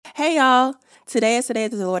Hey y'all, today is the day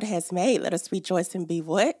that the Lord has made. Let us rejoice and be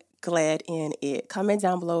what? Glad in it. Comment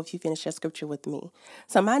down below if you finish your scripture with me.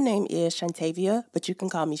 So my name is Shantavia, but you can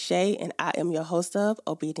call me Shay, and I am your host of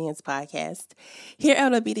Obedience Podcast. Here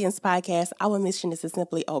at Obedience Podcast, our mission is to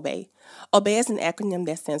simply obey. Obey is an acronym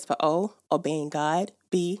that stands for O, obeying God,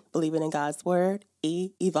 B, believing in God's word,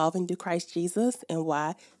 E, evolving through Christ Jesus, and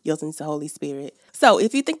Y, yielding to Holy Spirit. So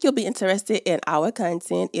if you think you'll be interested in our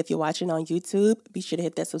content, if you're watching on YouTube, be sure to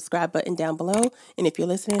hit that subscribe button down below. And if you're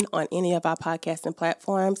listening on any of our podcasting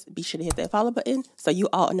platforms, be sure to hit that follow button so you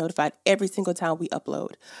all are notified every single time we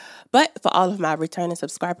upload. But for all of my returning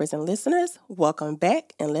subscribers and listeners, welcome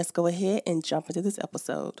back, and let's go ahead and jump into this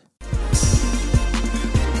episode.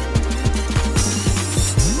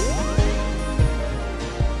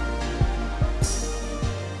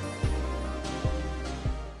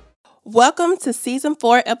 Welcome to Season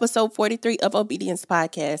 4, Episode 43 of Obedience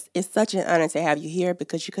Podcast. It's such an honor to have you here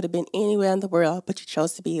because you could have been anywhere in the world, but you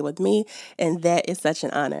chose to be here with me, and that is such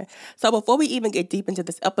an honor. So before we even get deep into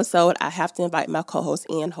this episode, I have to invite my co-host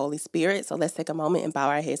in, Holy Spirit. So let's take a moment and bow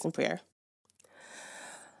our heads in prayer.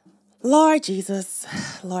 Lord Jesus,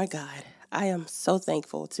 Lord God, I am so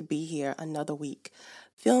thankful to be here another week,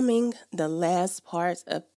 filming the last part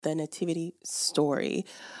of the Nativity story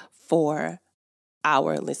for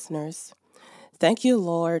our listeners. Thank you,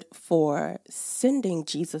 Lord, for sending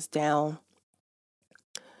Jesus down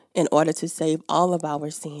in order to save all of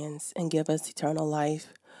our sins and give us eternal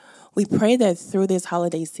life. We pray that through this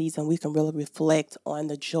holiday season, we can really reflect on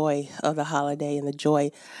the joy of the holiday and the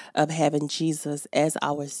joy of having Jesus as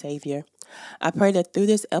our Savior. I pray that through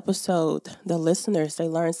this episode, the listeners, they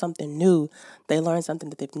learn something new. They learn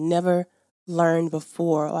something that they've never learned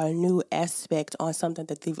before, or a new aspect on something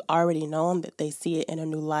that they've already known, that they see it in a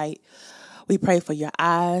new light. We pray for your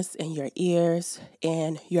eyes and your ears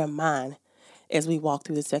and your mind as we walk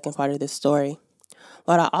through the second part of this story.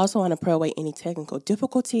 Lord, I also want to pray away any technical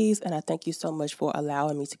difficulties, and I thank you so much for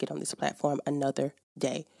allowing me to get on this platform another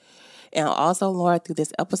day. And also, Lord, through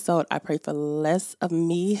this episode, I pray for less of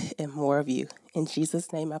me and more of you. In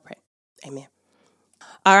Jesus' name I pray. Amen.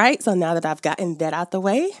 All right, so now that I've gotten that out the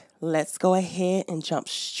way, let's go ahead and jump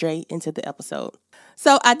straight into the episode.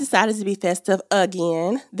 So I decided to be festive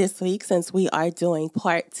again this week since we are doing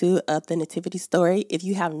part 2 of the Nativity story. If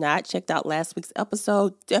you have not checked out last week's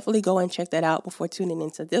episode, definitely go and check that out before tuning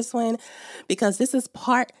into this one, because this is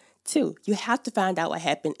part 2. You have to find out what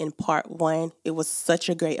happened in part 1. It was such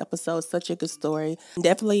a great episode, such a good story.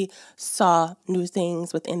 Definitely saw new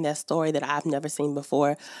things within that story that I've never seen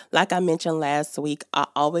before. Like I mentioned last week, I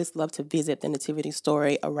always love to visit the Nativity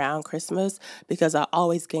story around Christmas because I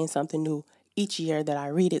always gain something new each year that I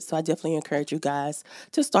read it. So I definitely encourage you guys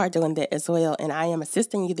to start doing that as well. And I am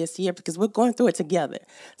assisting you this year because we're going through it together.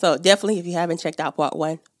 So definitely, if you haven't checked out part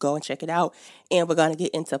 1, go and check it out. And we're going to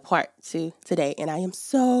get into part 2 today. And I am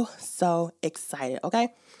so excited. Okay.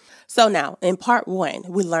 So now in part 1,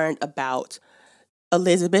 we learned about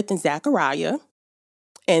Elizabeth and Zachariah,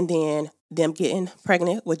 and then them getting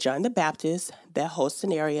pregnant with John the Baptist, that whole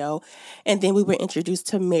scenario. And then we were introduced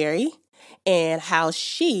to Mary and how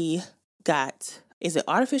she got, is it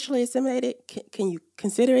artificially inseminated? Can you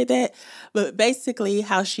consider it that? But basically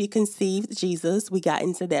how she conceived Jesus, we got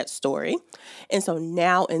into that story. And so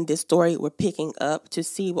now in this story, we're picking up to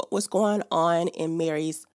see what was going on in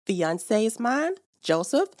Mary's fiance's mind,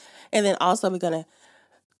 Joseph. And then also we're going to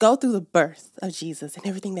go through the birth of Jesus and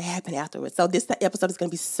everything that happened afterwards. So this episode is going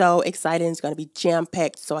to be so exciting. It's going to be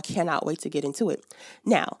jam-packed, so I cannot wait to get into it.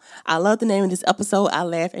 Now, I love the name of this episode. I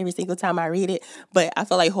laugh every single time I read it, but I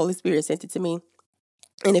feel like Holy Spirit sent it to me.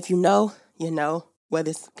 And if you know, you know where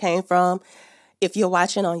this came from. If you're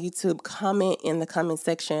watching on YouTube, comment in the comment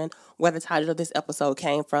section where the title of this episode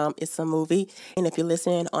came from. It's a movie. And if you're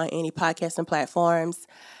listening on any podcasting platforms,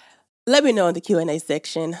 let me know in the Q&A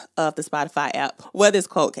section of the Spotify app where this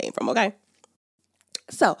quote came from, okay?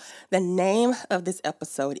 So, the name of this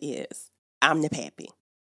episode is I'm the Pappy.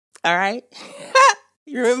 All right?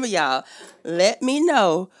 You remember, y'all, let me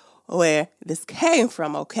know where this came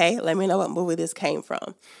from, okay? Let me know what movie this came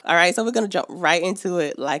from. All right, so we're going to jump right into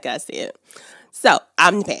it, like I said. So,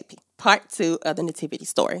 I'm the Pappy, part 2 of the Nativity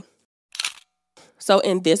story. So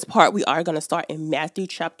in this part, we are going to start in Matthew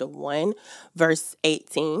chapter 1, verse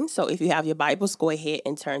 18. So if you have your Bibles, go ahead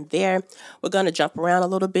and turn there. We're going to jump around a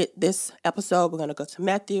little bit this episode. We're going to go to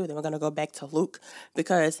Matthew, then we're going to go back to Luke,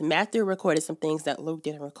 because Matthew recorded some things that Luke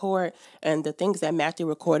didn't record, and the things that Matthew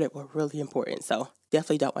recorded were really important. So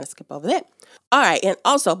definitely don't want to skip over that. All right, and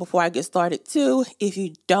also before I get started too, if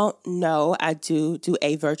you don't know, I do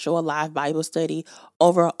a virtual live Bible study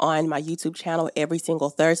over on my YouTube channel every single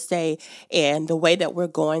Thursday. And the way that we're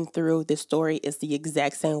going through this story is the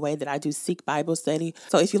exact same way that I do Seek Bible Study.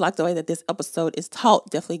 So if you like the way that this episode is taught,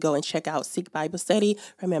 definitely go and check out Seek Bible Study.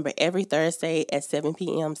 Remember, every Thursday at 7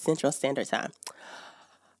 p.m. Central Standard Time.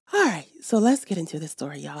 All right, so let's get into this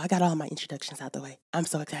story, y'all. I got all my introductions out the way. I'm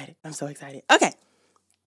so excited. Okay.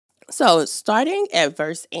 So, starting at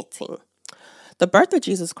verse 18, the birth of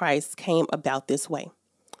Jesus Christ came about this way.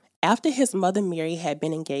 After his mother Mary had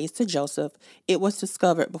been engaged to Joseph, it was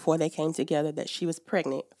discovered before they came together that she was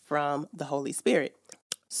pregnant from the Holy Spirit.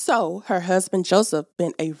 So, her husband Joseph,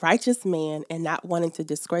 being a righteous man and not wanting to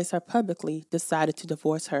disgrace her publicly, decided to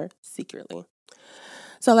divorce her secretly.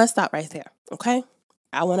 So, let's stop right there, okay?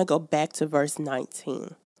 I want to go back to verse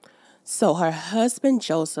 19. So her husband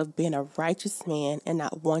Joseph, being a righteous man and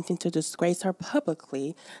not wanting to disgrace her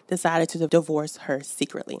publicly, decided to divorce her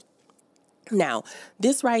secretly. Now,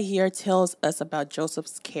 this right here tells us about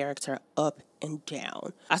Joseph's character up and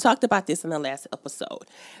down. I talked about this in the last episode.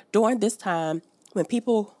 During this time, when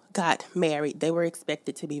people got married, they were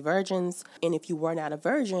expected to be virgins. And if you were not a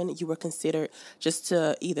virgin, you were considered just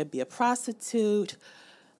to either be a prostitute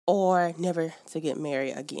or never to get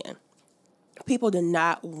married again. People did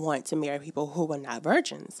not want to marry people who were not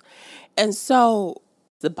virgins. And so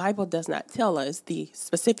the Bible does not tell us the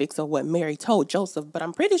specifics of what Mary told Joseph, but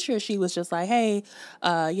I'm pretty sure she was just like, hey,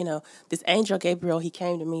 this angel Gabriel, he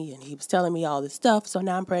came to me and he was telling me all this stuff. So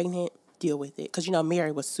now I'm pregnant. Deal with it. Because,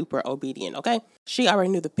 Mary was super obedient, okay? She already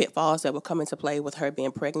knew the pitfalls that would come into play with her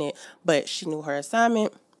being pregnant, but she knew her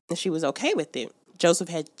assignment and she was okay with it. Joseph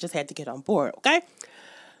had to get on board, okay?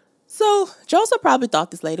 So Joseph probably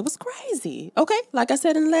thought this lady was crazy, okay? Like I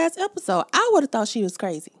said in the last episode, I would have thought she was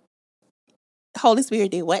crazy. Holy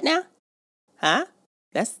Spirit did what now? Huh?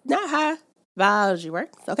 That's not how biology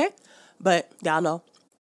works, okay? But y'all know,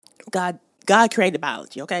 God created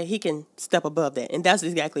biology, okay? He can step above that, and that's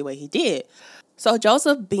exactly what he did. So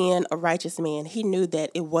Joseph, being a righteous man, he knew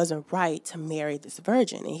that it wasn't right to marry this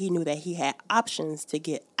virgin, and he knew that he had options to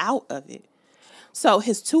get out of it. So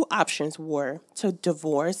his two options were to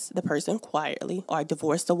divorce the person quietly or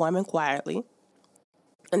divorce the woman quietly.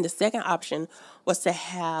 And the second option was to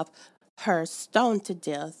have her stoned to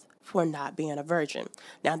death for not being a virgin.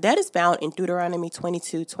 Now that is found in Deuteronomy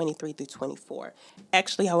 22:23-24.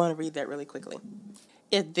 Actually, I want to read that really quickly.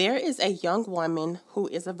 If there is a young woman who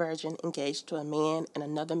is a virgin engaged to a man and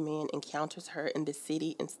another man encounters her in the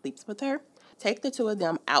city and sleeps with her, take the two of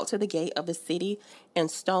them out to the gate of the city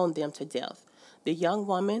and stone them to death. The young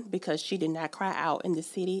woman because she did not cry out in the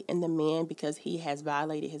city, and the man because he has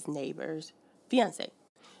violated his neighbor's fiancé.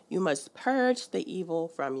 You must purge the evil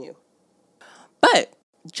from you. But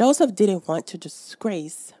Joseph didn't want to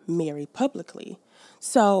disgrace Mary publicly.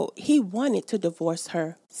 So he wanted to divorce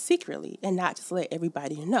her secretly and not just let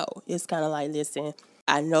everybody know. It's kind of like, listen,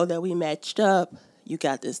 I know that we matched up. You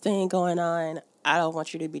got this thing going on. I don't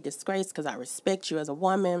want you to be disgraced because I respect you as a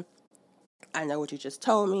woman. I know what you just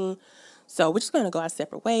told me. So we're just going to go our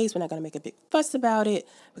separate ways. We're not going to make a big fuss about it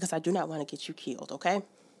because I do not want to get you killed, okay?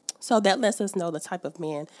 So that lets us know the type of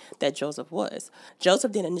man that Joseph was.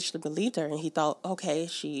 Joseph didn't initially believe her, and he thought, okay,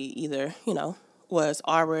 she either, was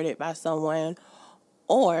R-rated by someone,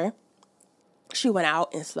 or she went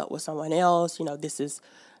out and slept with someone else. This is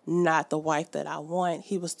not the wife that I want.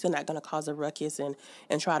 He was still not going to cause a ruckus and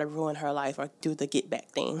try to ruin her life or do the get back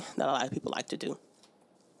thing that a lot of people like to do.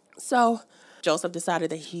 So Joseph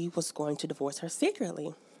decided that he was going to divorce her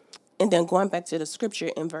secretly. And then going back to the scripture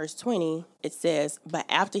in verse 20, it says, but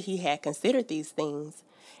after he had considered these things,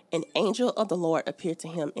 an angel of the Lord appeared to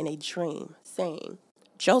him in a dream, saying,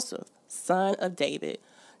 Joseph, son of David,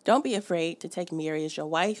 don't be afraid to take Mary as your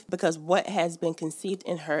wife, because what has been conceived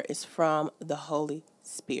in her is from the Holy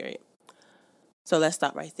Spirit. So let's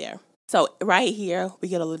stop right there. So right here, we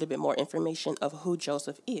get a little bit more information of who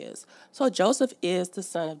Joseph is. So Joseph is the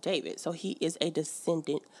son of David. So he is a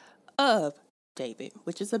descendant of David,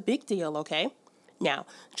 which is a big deal, okay? Now,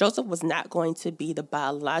 Joseph was not going to be the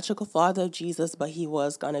biological father of Jesus, but he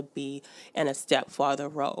was going to be in a stepfather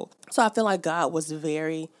role. So I feel like God was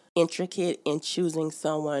very intricate in choosing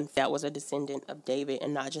someone that was a descendant of David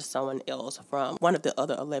and not just someone else from one of the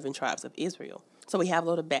other 11 tribes of Israel. So we have a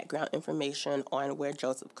little background information on where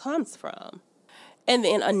Joseph comes from. And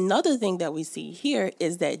then another thing that we see here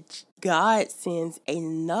is that God sends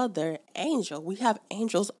another angel. We have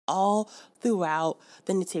angels all throughout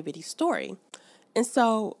the nativity story. And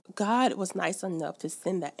so God was nice enough to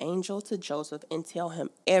send the angel to Joseph and tell him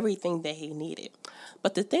everything that he needed.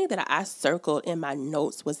 But the thing that I circled in my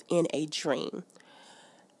notes was in a dream.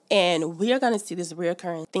 And we are going to see this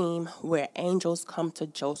recurring theme where angels come to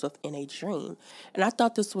Joseph in a dream. And I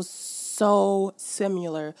thought this was so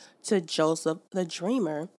similar to Joseph the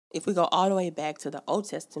dreamer. If we go all the way back to the Old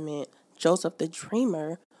Testament, Joseph the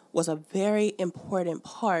dreamer was a very important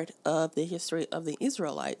part of the history of the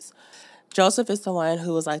Israelites. Joseph is the one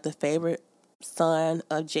who was like the favorite son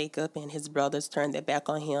of Jacob, and his brothers turned their back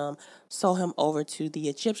on him, sold him over to the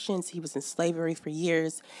Egyptians. He was in slavery for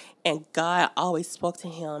years, and God always spoke to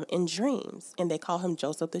him in dreams, and they call him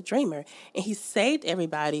Joseph the Dreamer. And he saved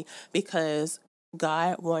everybody because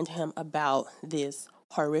God warned him about this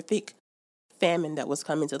horrific famine that was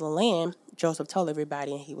coming to the land. Joseph told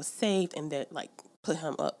everybody, and he was saved, and that like put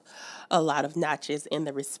him up a lot of notches in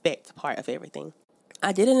the respect part of everything.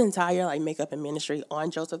 I did an entire like makeup and ministry on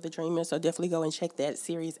Joseph the Dreamer, so definitely go and check that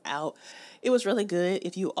series out. It was really good.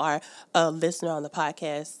 If you are a listener on the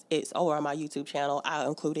podcast, it's over on my YouTube channel. I'll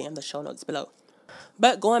include it in the show notes below.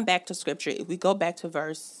 But going back to scripture, if we go back to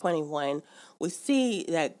verse 21, we see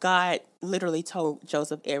that God literally told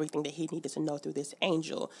Joseph everything that he needed to know through this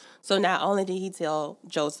angel. So not only did he tell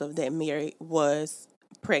Joseph that Mary was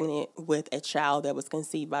pregnant with a child that was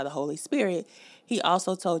conceived by the Holy Spirit, he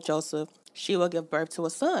also told Joseph she will give birth to a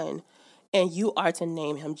son, and you are to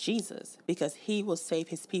name him Jesus because he will save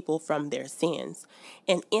his people from their sins.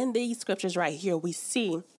 And in these scriptures right here, we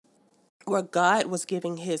see where God was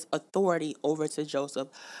giving his authority over to Joseph.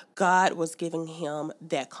 God was giving him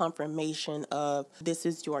that confirmation of this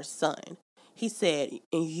is your son. He said,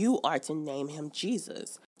 and you are to name him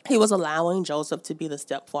Jesus. He was allowing Joseph to be the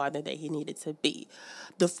stepfather that he needed to be,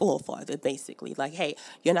 the full father, basically. Like, hey,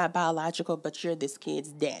 you're not biological, but you're this kid's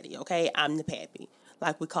daddy, okay? I'm the pappy,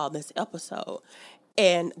 like we call this episode.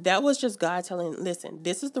 And that was just God telling, listen,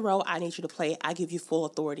 this is the role I need you to play. I give you full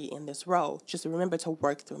authority in this role. Just remember to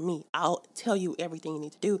work through me. I'll tell you everything you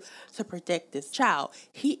need to do to protect this child.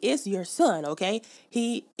 He is your son, okay?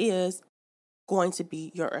 He is going to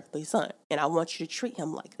be your earthly son. And I want you to treat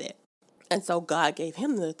him like that. And so God gave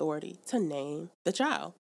him the authority to name the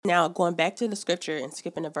child. Now, going back to the scripture and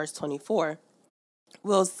skipping to verse 24,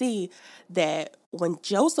 we'll see that when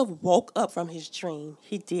Joseph woke up from his dream,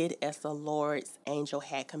 he did as the Lord's angel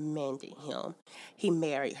had commanded him. He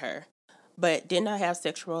married her, but did not have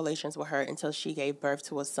sexual relations with her until she gave birth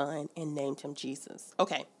to a son and named him Jesus.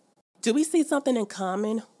 Okay, do we see something in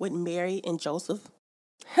common with Mary and Joseph?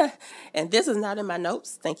 And this is not in my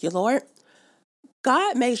notes. Thank you, Lord.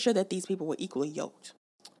 God made sure that these people were equally yoked.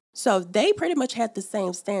 So they pretty much had the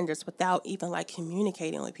same standards without even like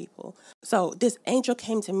communicating with people. So this angel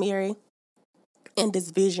came to Mary in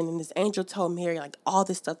this vision, and this angel told Mary like all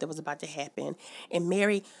this stuff that was about to happen. And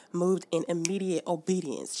Mary moved in immediate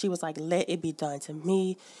obedience. She was like, let it be done to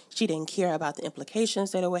me. She didn't care about the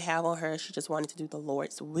implications that it would have on her. She just wanted to do the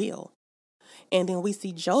Lord's will. And then we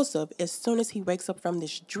see Joseph, as soon as he wakes up from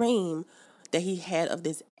this dream that he had of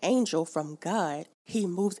this angel from God, he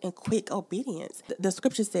moves in quick obedience. The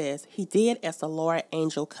scripture says he did as the Lord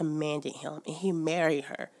angel commanded him, and he married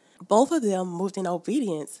her. Both of them moved in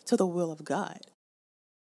obedience to the will of God.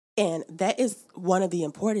 And that is one of the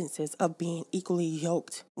importances of being equally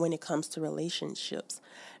yoked when it comes to relationships.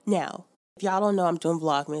 Now, if y'all don't know, I'm doing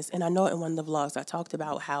Vlogmas, and I know in one of the vlogs I talked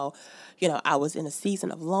about how, I was in a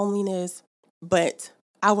season of loneliness, but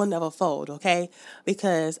I will never fold, okay?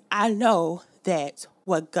 Because I know that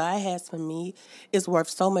what God has for me is worth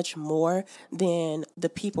so much more than the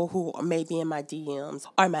people who may be in my DMs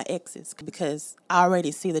or my exes, because I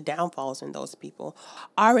already see the downfalls in those people.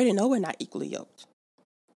 I already know we're not equally yoked.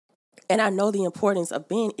 And I know the importance of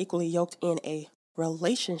being equally yoked in a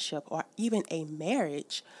relationship or even a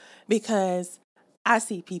marriage, because I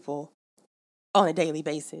see people on a daily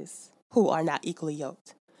basis who are not equally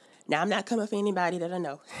yoked. Now, I'm not coming for anybody that I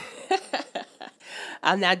know.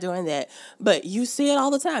 I'm not doing that. But you see it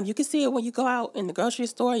all the time. You can see it when you go out in the grocery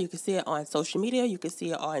store. You can see it on social media. You can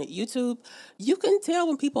see it on YouTube. You can tell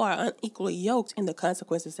when people are unequally yoked and the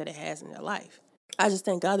consequences that it has in their life. I just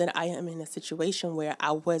thank God that I am in a situation where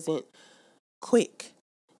I wasn't quick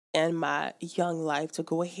in my young life to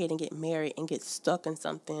go ahead and get married and get stuck in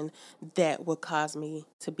something that would cause me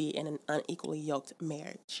to be in an unequally yoked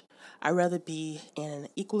marriage. I'd rather be in an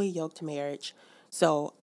equally yoked marriage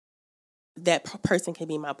so that person can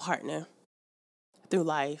be my partner through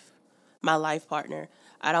life, my life partner.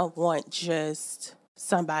 I don't want just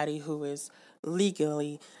somebody who is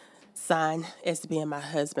legally signed as being my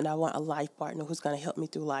husband. I want a life partner who's going to help me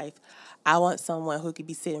through life. I want someone who could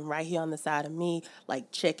be sitting right here on the side of me,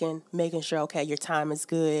 like checking, making sure, okay, your time is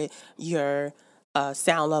good, your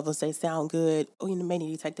sound levels, they sound good. Oh, you may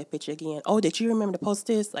need to take that picture again. Oh, did you remember to post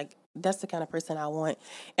this? Like, that's the kind of person I want.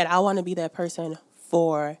 And I want to be that person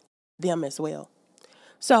for them as well.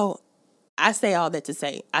 So I say all that to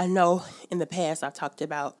say, I know in the past I've talked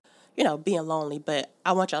about, being lonely, but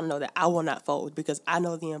I want y'all to know that I will not fold because I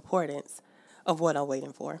know the importance of what I'm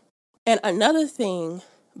waiting for. And another thing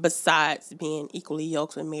besides being equally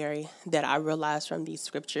yoked with Mary that I realized from these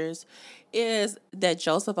scriptures is that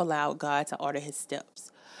Joseph allowed God to order his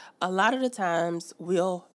steps. A lot of the times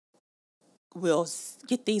we'll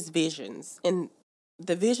get these visions, and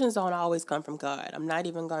the visions don't always come from God. I'm not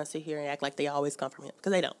even going to sit here and act like they always come from him,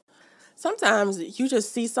 because they don't. Sometimes you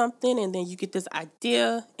just see something and then you get this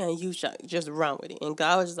idea and you just run with it. And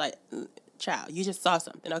God was just like, child, you just saw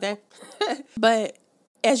something, okay? But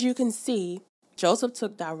as you can see, Joseph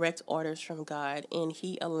took direct orders from God and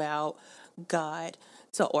he allowed God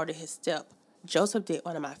to order his step. Joseph did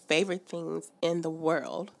one of my favorite things in the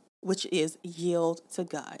world, which is yield to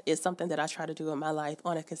God. It's something that I try to do in my life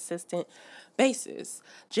on a consistent basis.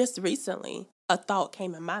 Just recently, a thought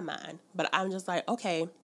came in my mind, but I'm just like, okay,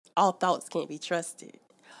 all thoughts can't be trusted.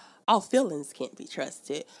 All feelings can't be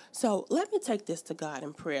trusted. So let me take this to God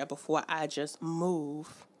in prayer before I just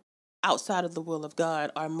move outside of the will of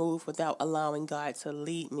God or move without allowing God to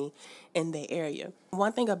lead me in the area.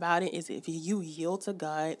 One thing about it is if you yield to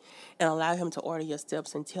God and allow him to order your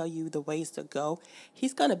steps and tell you the ways to go,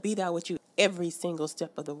 he's going to be there with you every single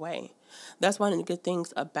step of the way. That's one of the good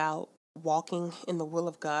things about walking in the will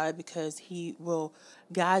of God, because he will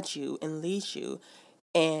guide you and lead you.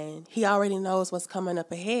 And he already knows what's coming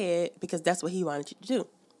up ahead because that's what he wanted you to do.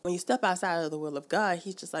 When you step outside of the will of God,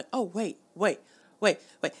 he's just like, oh, wait.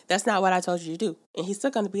 That's not what I told you to do. And he's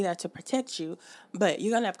still going to be there to protect you, but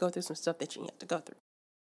you're going to have to go through some stuff that you have to go through.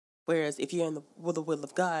 Whereas if you're in the will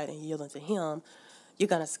of God and yielding to him, you're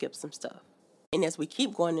going to skip some stuff. And as we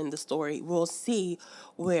keep going in the story, we'll see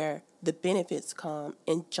where the benefits come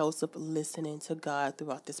in Joseph listening to God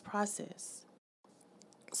throughout this process.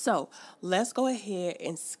 So let's go ahead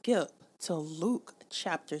and skip to Luke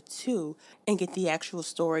chapter 2 and get the actual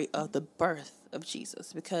story of the birth of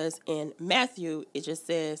Jesus. Because in Matthew, it just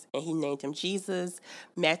says, and he named him Jesus.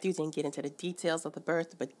 Matthew didn't get into the details of the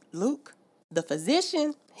birth, but Luke, the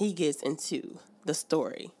physician, he gets into the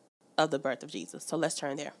story of the birth of Jesus. So let's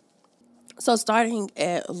turn there. So starting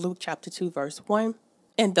at Luke chapter 2, verse 1.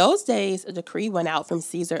 In those days, a decree went out from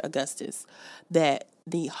Caesar Augustus that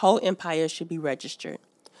the whole empire should be registered.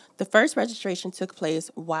 The first registration took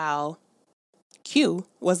place while Q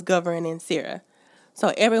was governing Syria.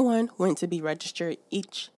 So everyone went to be registered,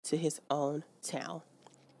 each to his own town.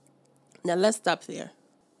 Now let's stop there.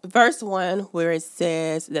 Verse 1, where it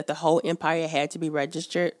says that the whole empire had to be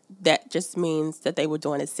registered, that just means that they were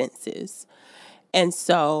doing a census. And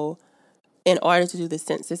so in order to do the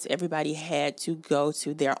census, everybody had to go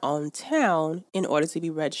to their own town in order to be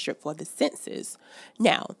registered for the census.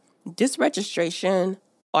 Now, this registration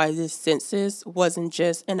or this census wasn't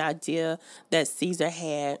just an idea that Caesar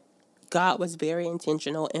had. God was very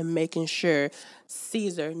intentional in making sure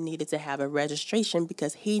Caesar needed to have a registration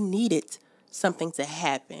because he needed something to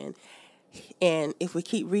happen. And if we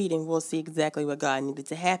keep reading, we'll see exactly what God needed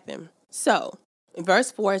to happen. So,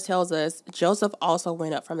 verse 4 tells us, Joseph also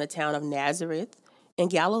went up from the town of Nazareth in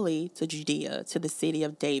Galilee to Judea, to the city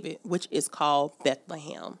of David, which is called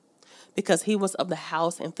Bethlehem, because he was of the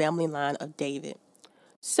house and family line of David.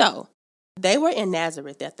 So, they were in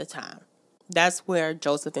Nazareth at the time. That's where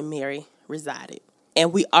Joseph and Mary resided.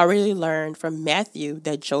 And we already learned from Matthew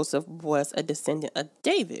that Joseph was a descendant of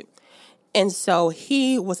David. And so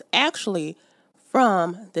he was actually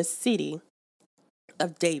from the city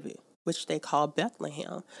of David, which they call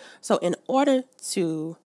Bethlehem. So in order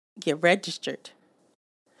to get registered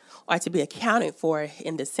or to be accounted for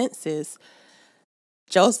in the census,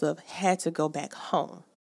 Joseph had to go back home.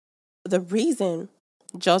 The reason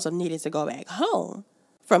Joseph needed to go back home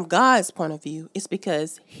from God's point of view is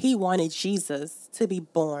because he wanted Jesus to be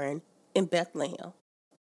born in Bethlehem.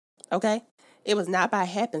 Okay? It was not by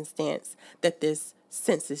happenstance that this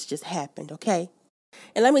census just happened, okay?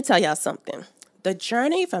 And let me tell y'all something. The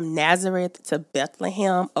journey from Nazareth to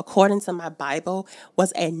Bethlehem, according to my Bible,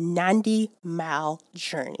 was a 90-mile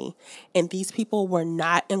journey. And these people were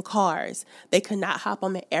not in cars. They could not hop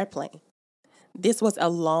on the airplane. This was a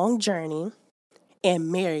long journey,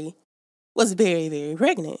 and Mary was very, very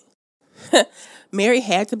pregnant. Mary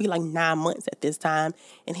had to be like 9 months at this time,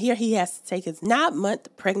 and here he has to take his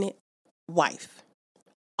 9-month pregnant wife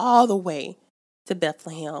all the way to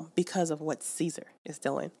Bethlehem because of what Caesar is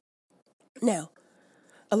doing. Now,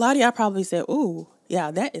 a lot of y'all probably said, ooh, yeah,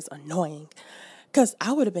 that is annoying, because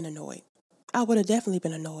I would have been annoyed. I would have definitely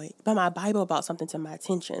been annoyed. But my Bible brought something to my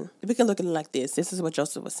attention. We can look at it like this. This is what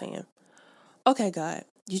Joseph was saying. Okay, God,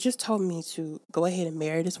 you just told me to go ahead and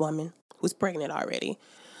marry this woman who's pregnant already.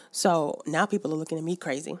 So now people are looking at me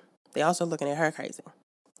crazy. They also looking at her crazy.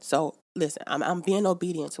 So listen, I'm being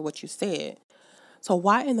obedient to what you said. So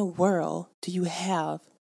why in the world do you have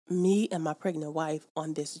me and my pregnant wife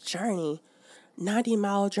on this journey,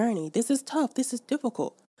 90-mile journey? This is tough. This is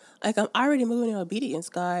difficult. Like, I'm already moving in obedience,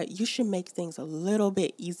 God. You should make things a little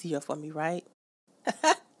bit easier for me, right?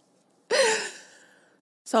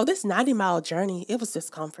 So this 90-mile journey, it was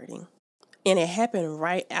discomforting. And it happened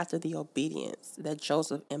right after the obedience that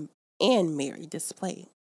Joseph and Mary displayed.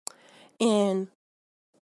 And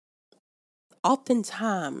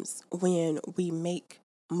oftentimes when we make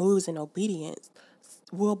moves in obedience,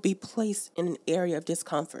 we'll be placed in an area of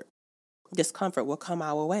discomfort. Discomfort will come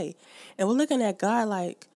our way. And we're looking at God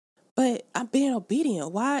like, but I'm being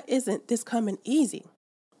obedient. Why isn't this coming easy?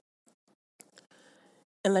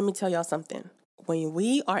 And let me tell y'all something. When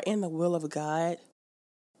we are in the will of God,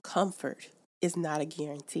 comfort is not a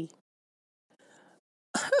guarantee.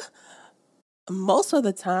 Most of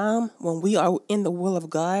the time, when we are in the will of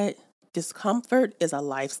God, discomfort is a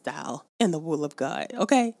lifestyle in the will of God.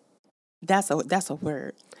 Okay? That's a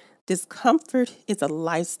word. Discomfort is a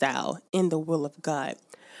lifestyle in the will of God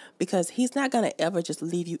because he's not going to ever just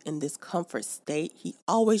leave you in this comfort state. He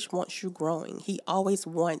always wants you growing. He always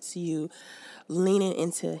wants you leaning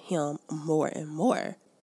into him more and more.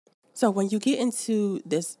 So when you get into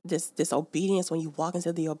this obedience, when you walk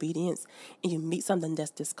into the obedience and you meet something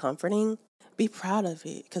that's discomforting, be proud of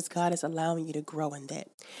it because God is allowing you to grow in that.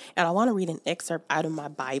 And I want to read an excerpt out of my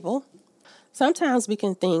Bible. Sometimes we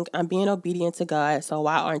can think, I'm being obedient to God, so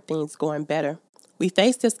why aren't things going better? We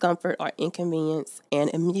face discomfort or inconvenience and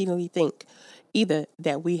immediately think either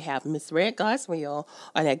that we have misread God's will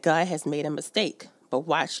or that God has made a mistake. But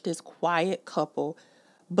watch this quiet couple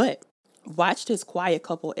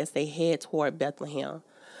as they head toward Bethlehem.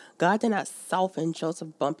 God did not soften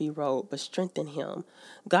Joseph's bumpy road, but strengthened him.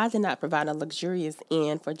 God did not provide a luxurious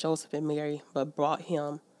inn for Joseph and Mary, but brought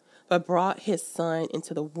his son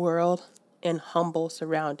into the world in humble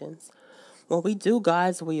surroundings. When we do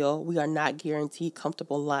God's will, we are not guaranteed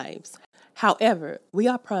comfortable lives. However, we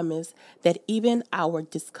are promised that even our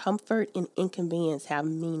discomfort and inconvenience have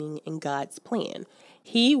meaning in God's plan.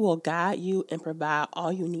 He will guide you and provide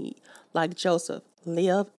all you need. Like Joseph,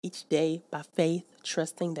 live each day by faith,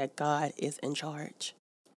 trusting that God is in charge.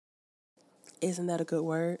 Isn't that a good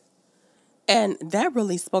word? And that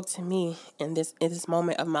really spoke to me in this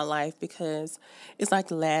moment of my life because it's like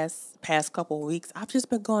the past couple of weeks I've just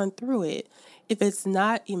been going through it. If it's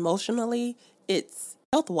not emotionally, it's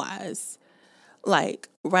health wise. Like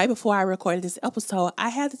right before I recorded this episode, I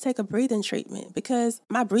had to take a breathing treatment because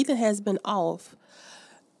my breathing has been off.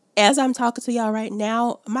 As I'm talking to y'all right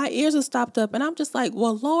now, my ears are stopped up and I'm just like,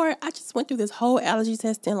 well, Lord, I just went through this whole allergy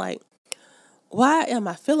testing. Like, why am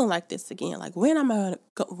I feeling like this again? Like, when am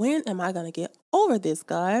I gonna get over this,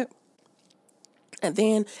 God? And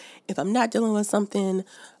then, if I'm not dealing with something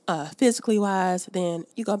physically wise, then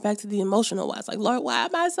you go back to the emotional wise. Like, Lord, why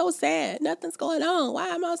am I so sad? Nothing's going on. Why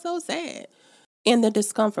am I so sad? In the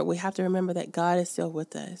discomfort, we have to remember that God is still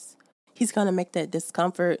with us. He's gonna make that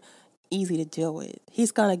discomfort easy to deal with.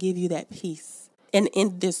 He's gonna give you that peace. And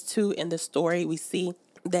in this too, in the story, we see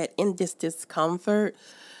that in this discomfort,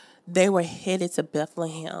 they were headed to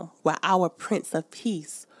Bethlehem, where our Prince of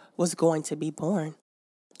Peace was going to be born.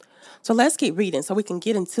 So let's keep reading so we can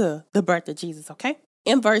get into the birth of Jesus, okay?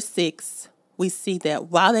 In verse 6, we see that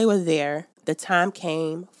while they were there, the time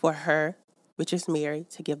came for her, which is Mary,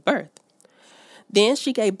 to give birth. Then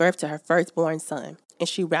she gave birth to her firstborn son, and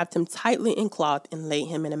she wrapped him tightly in cloth and laid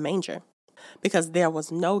him in a manger, because there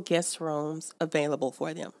was no guest rooms available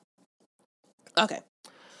for them. Okay,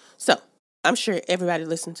 so I'm sure everybody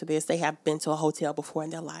listening to this, they have been to a hotel before in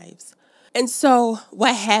their lives. And so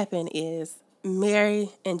what happened is Mary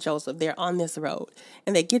and Joseph, they're on this road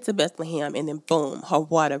and they get to Bethlehem and then boom, her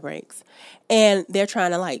water breaks. And they're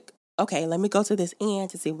trying to like, okay, let me go to this inn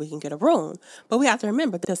to see if we can get a room. But we have to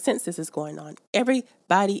remember the census is going on.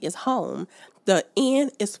 Everybody is home. The inn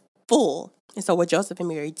is full. And so what Joseph and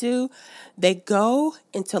Mary do, they go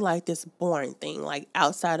into like this boring thing, like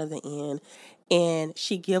outside of the inn, and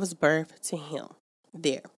she gives birth to him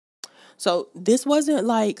there. So this wasn't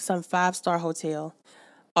like some 5-star hotel,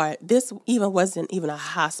 or this even wasn't even a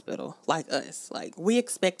hospital like us. Like we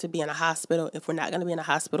expect to be in a hospital. If we're not going to be in a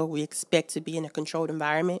hospital, we expect to be in a controlled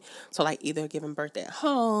environment. So like either giving birth at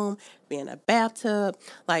home, be in a bathtub.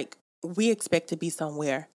 Like we expect to be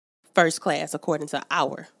somewhere first class according to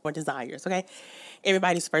our desires, okay?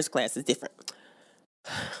 Everybody's first class is different.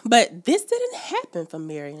 But this didn't happen for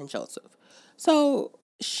Mary and Joseph. So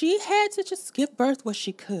she had to just give birth what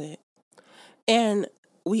she could. And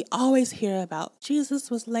we always hear about Jesus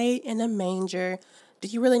was laid in a manger. Do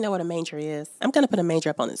you really know what a manger is? I'm going to put a manger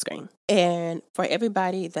up on the screen. And for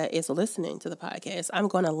everybody that is listening to the podcast, I'm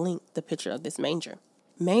going to link the picture of this manger.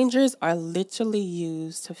 Mangers are literally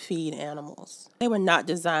used to feed animals. They were not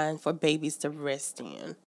designed for babies to rest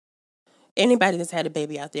in. Anybody that's had a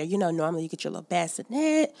baby out there, normally you get your little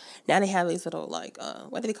bassinet. Now they have these little,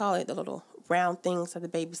 what do they call it? The little round things that the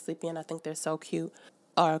babies sleep in. I think they're so cute.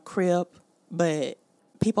 Or a crib. But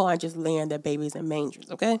people aren't just laying their babies in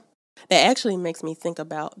mangers, okay? That actually makes me think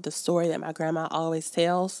about the story that my grandma always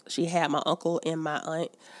tells. She had my uncle and my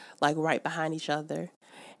aunt, right behind each other.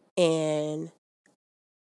 And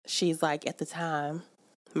she's like, at the time,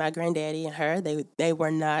 my granddaddy and her, they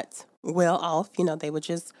were not well off. They were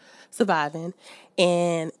just surviving.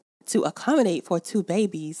 And to accommodate for two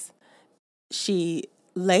babies, she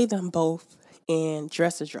laid them both in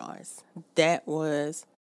dresser drawers. That was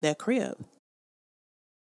their crib.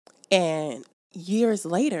 And years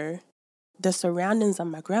later, the surroundings of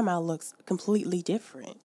my grandma looks completely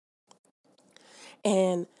different.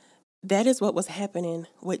 And that is what was happening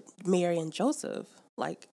with Mary and Joseph.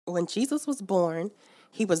 When Jesus was born,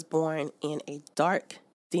 he was born in a dark,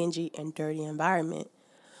 dingy, and dirty environment.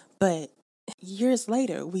 But years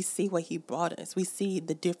later, we see what he brought us. We see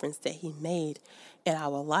the difference that he made in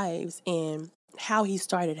our lives, and how he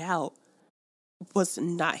started out was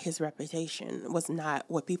not his reputation, was not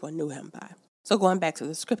what people knew him by. So going back to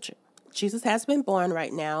the scripture, Jesus has been born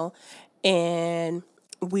right now, and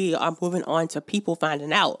we are moving on to people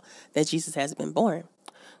finding out that Jesus has been born.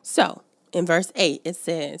 So in verse 8, it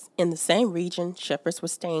says, in the same region, shepherds were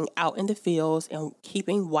staying out in the fields and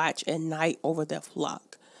keeping watch at night over their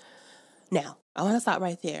flock. Now, I want to stop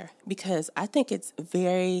right there because I think it's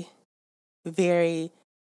very, very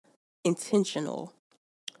intentional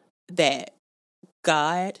that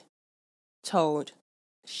God told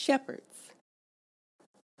shepherds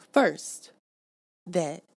first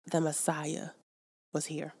that the Messiah was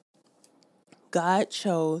here. God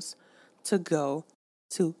chose to go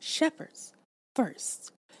to shepherds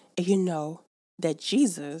first. And you know that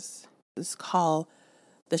Jesus is called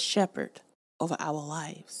the shepherd over our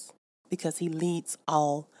lives because he leads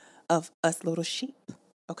all of us little sheep.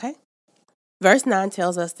 Okay? Verse 9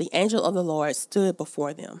 tells us the angel of the Lord stood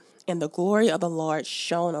before them, and the glory of the Lord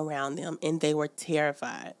shone around them, and they were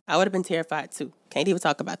terrified. I would have been terrified too. Can't even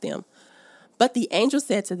talk about them. But the angel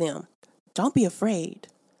said to them, don't be afraid,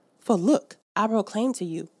 for look, I proclaim to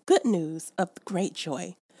you good news of great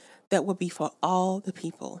joy that will be for all the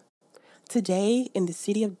people. Today in the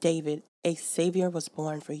city of David, a Savior was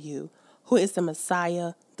born for you, who is the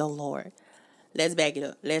Messiah, the Lord. Let's back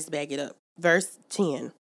it up. Verse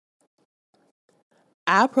 10.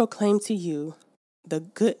 I proclaim to you the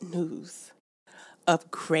good news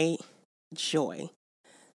of great joy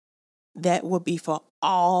that will be for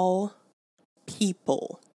all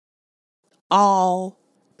people. All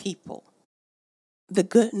people. The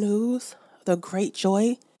good news, the great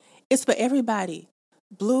joy, is for everybody.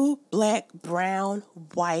 Blue, black, brown,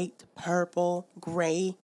 white, purple,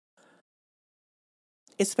 gray.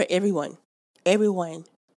 It's for everyone. Everyone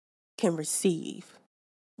can receive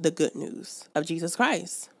the good news of Jesus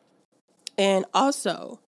Christ. And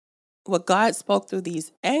also, what God spoke through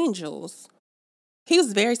these angels, he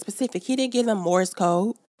was very specific. He didn't give them Morse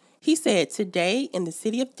code. He said, today in the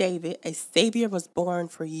city of David, a Savior was born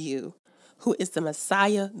for you, who is the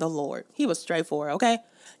Messiah, the Lord. He was straightforward, okay?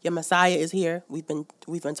 Your Messiah is here. We've been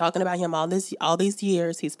talking about him all these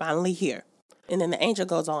years. He's finally here. And then the angel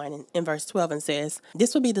goes on in verse 12 and says,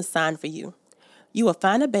 this will be the sign for you. You will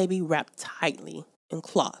find a baby wrapped tightly in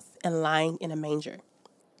cloth and lying in a manger.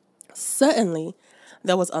 Suddenly,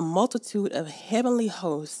 there was a multitude of heavenly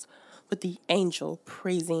hosts with the angel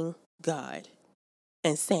praising God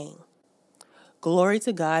and saying, glory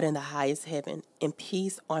to God in the highest heaven and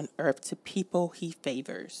peace on earth to people he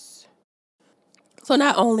favors. So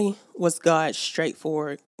not only was God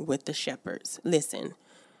straightforward with the shepherds, listen,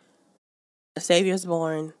 a Savior is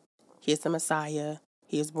born, he is the Messiah,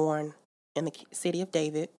 he is born in the city of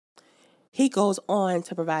David. He goes on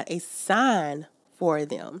to provide a sign for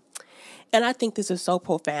them. And I think this is so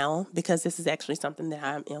profound because this is actually something that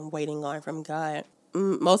I am waiting on from God.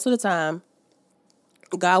 Most of the time,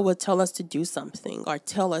 God will tell us to do something or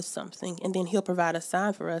tell us something, and then he'll provide a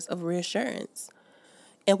sign for us of reassurance.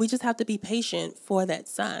 And we just have to be patient for that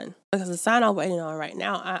sign, because the sign I'm waiting on right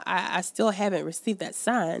now, I still haven't received that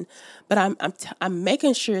sign, but I'm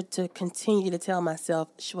making sure to continue to tell myself,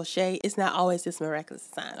 well, Shay, it's not always this miraculous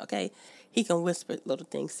sign, okay? He can whisper little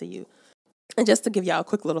things to you. And just to give y'all a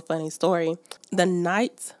quick little funny story, the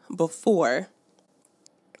night before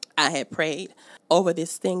I had prayed over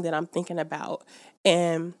this thing that I'm thinking about,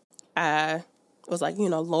 and I was like,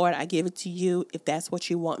 Lord, I give it to you. If that's what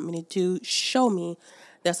you want me to do, show me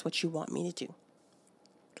that's what you want me to do.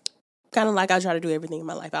 Kind of like I try to do everything in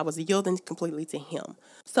my life. I was yielding completely to him.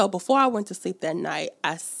 So before I went to sleep that night,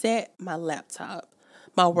 I set my laptop,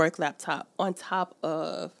 my work laptop, on top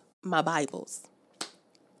of my Bibles,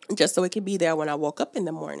 just so it could be there when I woke up in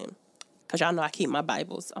the morning. Because y'all know I keep my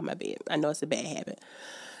Bibles on my bed. I know it's a bad habit.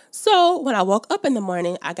 So when I woke up in the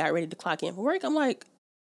morning, I got ready to clock in for work. I'm like,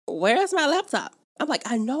 where's my laptop? I'm like,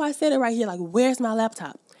 I know I said it right here. Like, where's my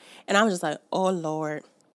laptop? And I was just like, oh, Lord,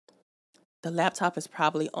 the laptop is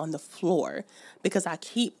probably on the floor, because I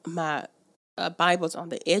keep my Bibles on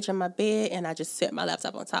the edge of my bed and I just set my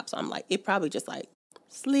laptop on top. So I'm like, it probably just like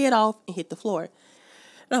slid off and hit the floor.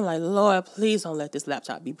 And I'm like, Lord, please don't let this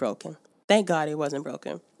laptop be broken. Thank God it wasn't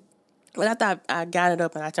broken. But I thought I got it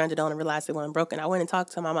up and I turned it on and realized it wasn't broken. I went and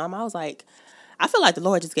talked to my mom. I was like, I feel like the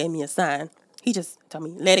Lord just gave me a sign. He just told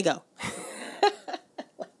me, let it go.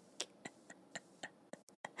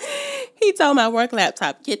 He told my work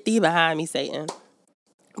laptop, get thee behind me, Satan.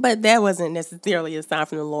 But that wasn't necessarily a sign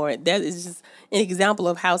from the Lord. That is just an example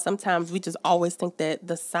of how sometimes we just always think that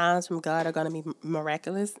the signs from God are going to be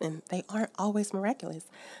miraculous, and they aren't always miraculous.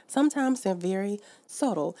 Sometimes they're very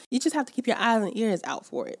subtle. You just have to keep your eyes and ears out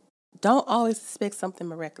for it. Don't always expect something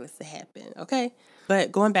miraculous to happen, okay?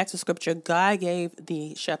 But going back to scripture, God gave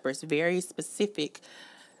the shepherds very specific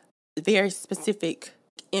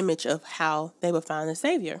image of how they would find the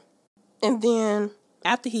Savior. And then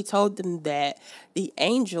after he told them that, the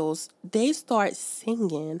angels, they start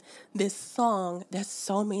singing this song that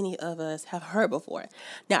so many of us have heard before.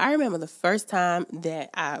 Now, I remember the first time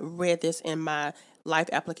that I read this in my Life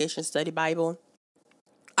Application Study Bible,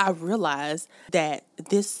 I realized that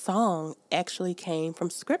this song actually came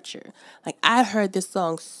from scripture. Like, I heard this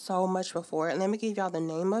song so much before. And let me give y'all the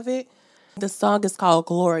name of it. The song is called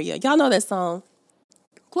Gloria. Y'all know that song?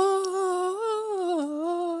 Gloria.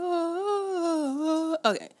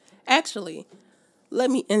 Okay, actually, let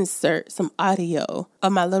me insert some audio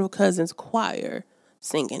of my little cousin's choir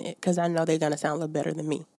singing it, because I know they're going to sound a little better than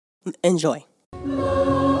me. Enjoy.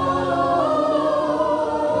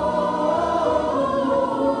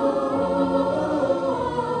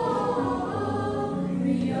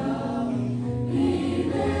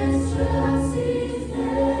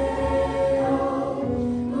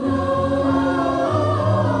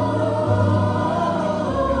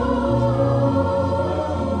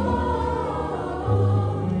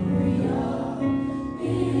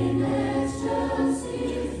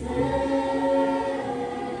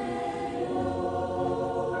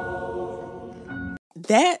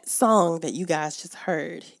 That song that you guys just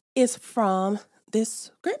heard is from this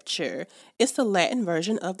scripture. It's the Latin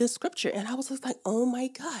version of this scripture. And I was just like, oh my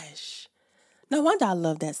gosh. No wonder I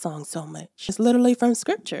love that song so much. It's literally from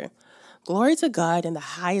scripture. Glory to God in the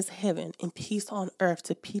highest heaven and peace on earth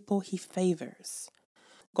to people he favors.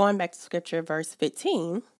 Going back to scripture, verse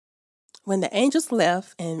 15. When the angels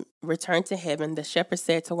left and returned to heaven, the shepherds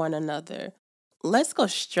said to one another, let's go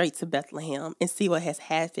straight to Bethlehem and see what has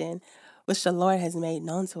happened, which the Lord has made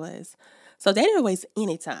known to us. So they didn't waste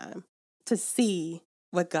any time to see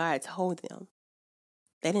what God told them.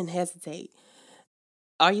 They didn't hesitate.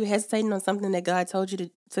 Are you hesitating on something that God told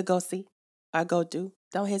you to go see or go do?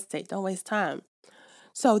 Don't hesitate. Don't waste time.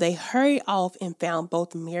 So they hurried off and found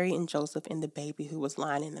both Mary and Joseph and the baby who was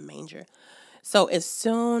lying in the manger. So as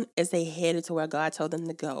soon as they headed to where God told them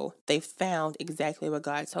to go, they found exactly what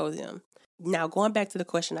God told them. Now, going back to the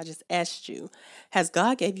question I just asked you, has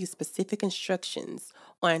God gave you specific instructions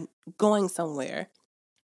on going somewhere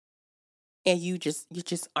and you just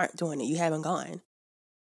aren't doing it? You haven't gone.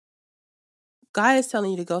 God is telling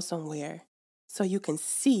you to go somewhere so you can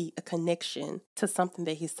see a connection to something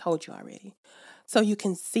that he's told you already. So you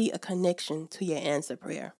can see a connection to your answer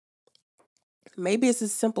prayer. Maybe it's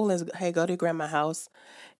as simple as, hey, go to grandma's house.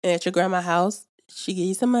 And at your grandma's house, she give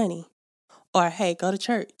you some money. Or, hey, go to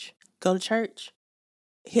church. Go to church.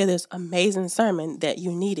 Hear this amazing sermon that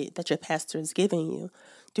you needed, that your pastor is giving you.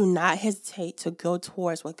 Do not hesitate to go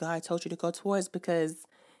towards what God told you to go towards, because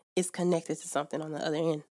it's connected to something on the other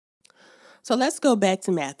end. So let's go back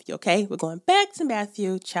to Matthew, okay? We're going back to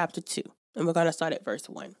Matthew chapter 2, and we're going to start at verse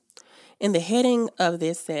 1. And the heading of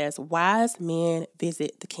this says, Wise men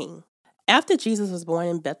visit the king. After Jesus was born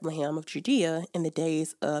in Bethlehem of Judea in the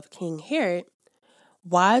days of King Herod,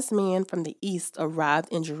 wise men from the east arrived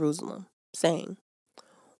in Jerusalem, saying,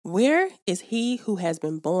 "Where is he who has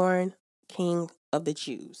been born King of the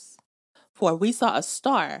Jews? For we saw a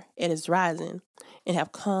star at his rising and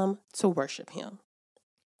have come to worship him."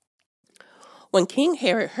 When King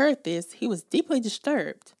Herod heard this, he was deeply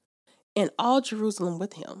disturbed, and all Jerusalem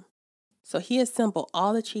with him. So he assembled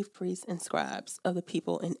all the chief priests and scribes of the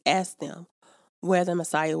people and asked them where the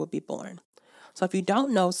Messiah would be born. So if you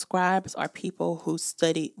don't know, scribes are people who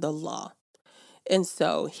study the law. And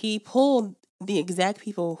so he pulled the exact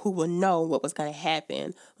people who would know what was going to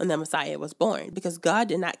happen when the Messiah was born, because God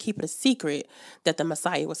did not keep it a secret that the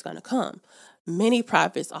Messiah was going to come. Many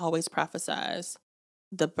prophets always prophesize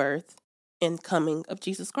the birth and coming of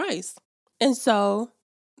Jesus Christ. And so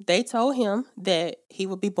they told him that he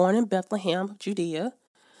would be born in Bethlehem, Judea,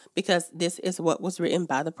 because this is what was written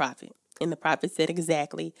by the prophet. And the prophet said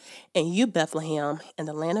exactly, "And you, Bethlehem, and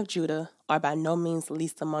the land of Judah, are by no means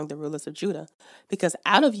least among the rulers of Judah, because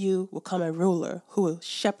out of you will come a ruler who will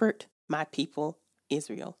shepherd my people,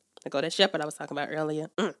 Israel." Like, that shepherd I was talking about earlier.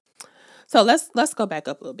 So let's go back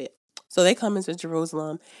up a little bit. So they come into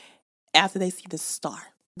Jerusalem after they see the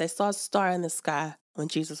star. They saw a star in the sky when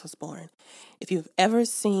Jesus was born. If you've ever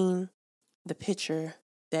seen the picture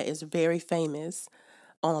that is very famous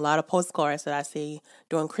on a lot of postcards that I see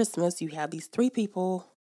during Christmas, you have these three people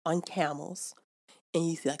on camels and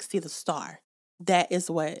you see the star. That is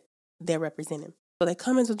what they're representing. So they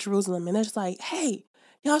come into Jerusalem and they're just like, "Hey,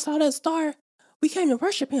 y'all saw that star? We came to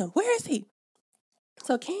worship him. Where is he?"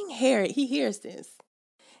 So King Herod, he hears this.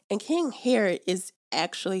 And King Herod is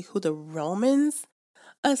actually who the Romans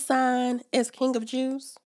assign as King of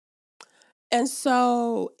Jews. And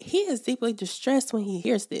so he is deeply distressed when he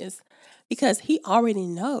hears this, because he already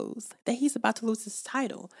knows that he's about to lose his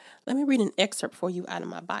title. Let me read an excerpt for you out of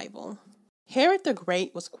my Bible. Herod the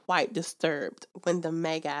Great was quite disturbed when the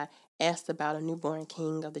Magi asked about a newborn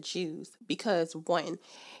king of the Jews, because 1,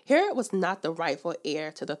 Herod was not the rightful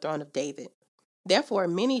heir to the throne of David. Therefore,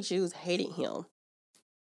 many Jews hated him.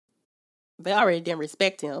 They already didn't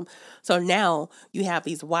respect him. So now you have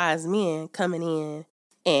these wise men coming in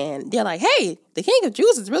and they're like, "Hey, the king of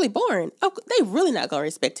Jews is really born." Oh, they really not going to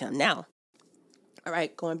respect him now. All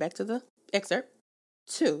right, going back to the excerpt.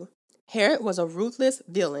 2, Herod was a ruthless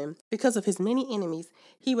villain. Because of his many enemies,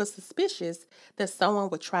 he was suspicious that someone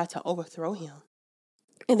would try to overthrow him.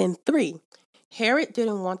 And then 3, Herod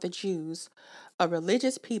didn't want the Jews, a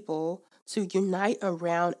religious people, to unite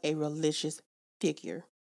around a religious figure.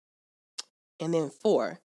 And then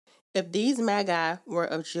 4, if these Magi were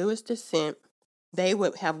of Jewish descent, they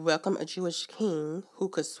would have welcomed a Jewish king who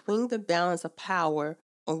could swing the balance of power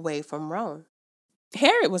away from Rome.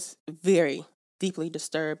 Herod was very deeply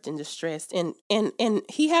disturbed and distressed, and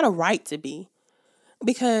he had a right to be,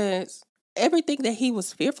 because everything that he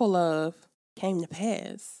was fearful of came to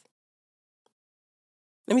pass.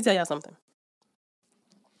 Let me tell y'all something.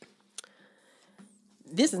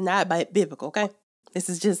 This is not biblical, okay? This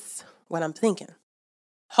is just what I'm thinking.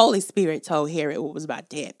 Holy Spirit told Herod what was about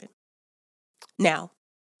to happen. Now,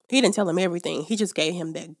 he didn't tell him everything. He just gave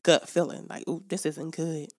him that gut feeling like, "Ooh, this isn't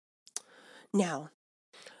good." Now,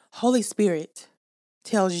 Holy Spirit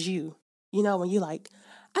tells you, when you like,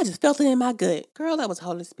 "I just felt it in my gut." Girl, that was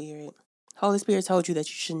Holy Spirit. Holy Spirit told you that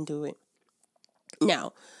you shouldn't do it.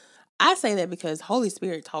 Now, I say that because Holy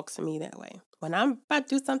Spirit talks to me that way. When I'm about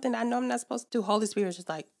to do something I know I'm not supposed to do, Holy Spirit's just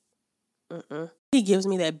like, He gives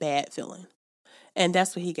me that bad feeling. And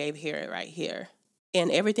that's what he gave Herod right here. And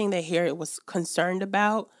everything that Herod was concerned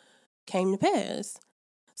about came to pass.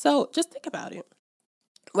 So just think about it.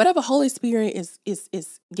 Whatever Holy Spirit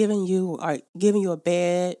is giving you, or giving you a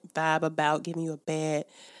bad vibe about, giving you a bad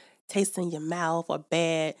taste in your mouth or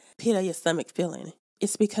bad pit of your stomach feeling,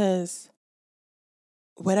 it's because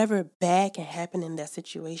whatever bad can happen in that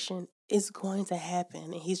situation is going to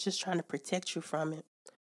happen, and he's just trying to protect you from it.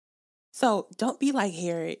 So don't be like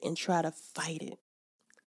Herod and try to fight it.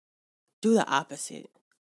 Do the opposite.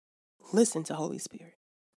 Listen to Holy Spirit.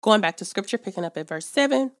 Going back to scripture, picking up at verse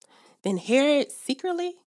 7, then Herod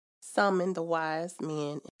secretly summoned the wise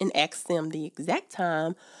men and asked them the exact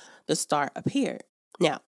time the star appeared.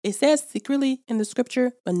 Now, it says secretly in the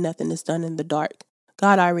scripture, but nothing is done in the dark.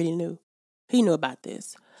 God already knew. He knew about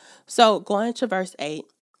this. So going to verse 8,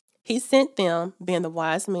 he sent them, being the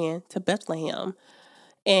wise men, to Bethlehem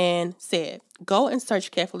and said, "Go and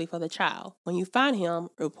search carefully for the child. When you find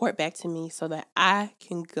him, report back to me so that I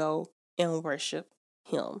can go and worship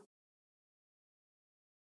him."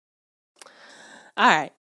 All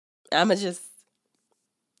right. I'm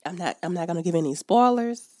not gonna give any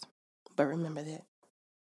spoilers, but remember that.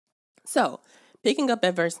 So, picking up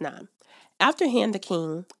at verse 9. After he and the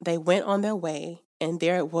king, they went on their way, and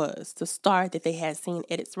there it was, the star that they had seen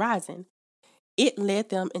at its rising. It led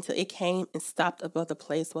them until it came and stopped above the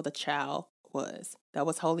place where the child was. That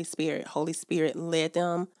was Holy Spirit. Holy Spirit led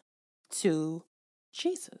them to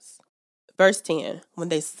Jesus. Verse 10. When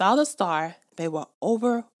they saw the star, they were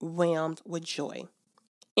overwhelmed with joy.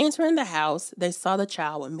 Entering the house, they saw the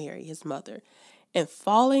child with Mary, his mother, and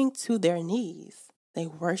falling to their knees, they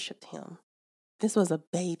worshiped him. This was a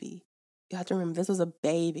baby. You have to remember, this was a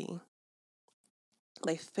baby.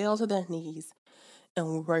 They fell to their knees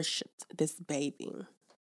and worshiped this baby.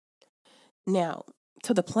 Now,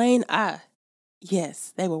 to the plain eye,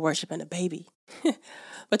 yes, they were worshiping a baby.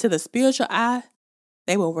 But to the spiritual eye,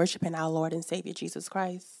 they were worshiping our Lord and Savior, Jesus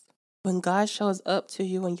Christ. When God shows up to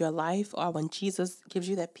you in your life, or when Jesus gives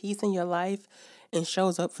you that peace in your life and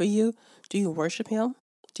shows up for you, do you worship him?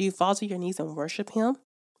 Do you fall to your knees and worship him?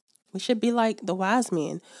 We should be like the wise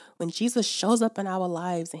men. When Jesus shows up in our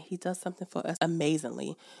lives and he does something for us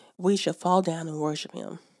amazingly, we should fall down and worship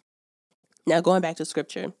him. Now, going back to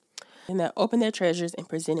scripture, and they opened their treasures and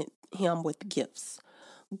presented him with gifts: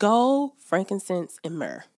 gold, frankincense, and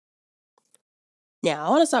myrrh. Now, I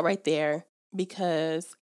want to stop right there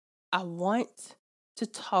because I want to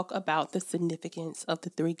talk about the significance of the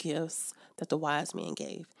 3 gifts that the wise men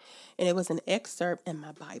gave. And it was an excerpt in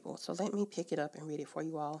my Bible. So let me pick it up and read it for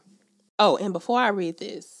you all. Oh, and before I read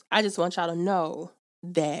this, I just want y'all to know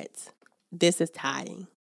that this is tithing.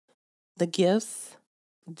 The gifts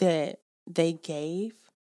that they gave,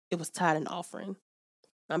 it was tithe and offering.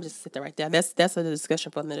 I'm just sitting right there. That's a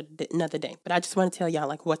discussion for another day. But I just want to tell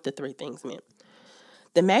y'all what the 3 things meant.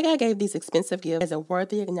 The Magi gave these expensive gifts as a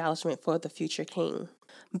worthy acknowledgement for the future king.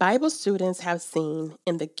 Bible students have seen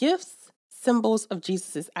in the gifts symbols of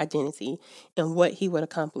Jesus' identity and what he would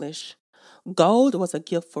accomplish. Gold was a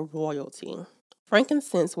gift for royalty.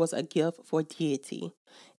 Frankincense was a gift for deity.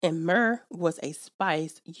 And myrrh was a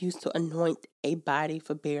spice used to anoint a body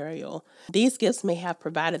for burial. These gifts may have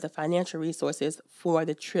provided the financial resources for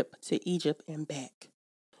the trip to Egypt and back.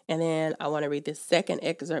 And then I want to read this second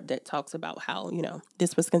excerpt that talks about how,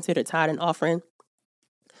 this was considered tithe and offering.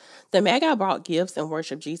 The Magi brought gifts and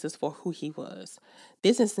worshiped Jesus for who he was.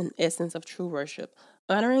 This is an essence of true worship,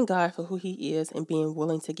 honoring God for who he is and being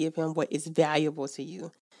willing to give him what is valuable to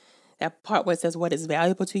you. That part where it says what is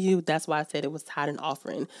valuable to you, that's why I said it was tithe and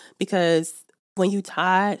offering. Because when you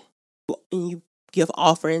tithe and you give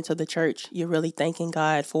offering to the church, you're really thanking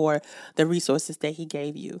God for the resources that he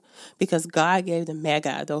gave you. Because God gave the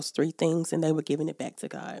Magi those 3 things and they were giving it back to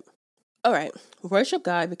God. All right. Worship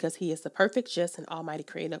God because he is the perfect, just, and almighty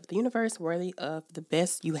creator of the universe, worthy of the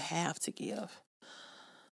best you have to give.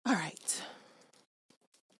 All right.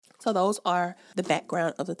 So those are the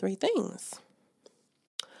background of the 3 things.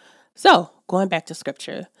 So, going back to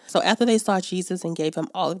scripture. So after they saw Jesus and gave him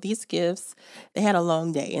all of these gifts, they had a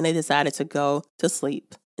long day and they decided to go to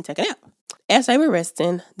sleep and take a nap. As they were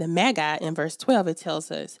resting, the Magi, in verse 12, it tells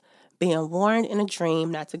us, being warned in a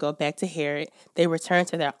dream not to go back to Herod, they returned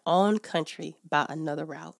to their own country by another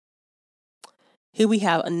route. Here we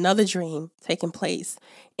have another dream taking place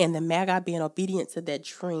and the Magi being obedient to that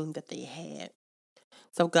dream that they had.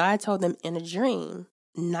 So God told them in a dream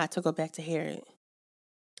not to go back to Herod.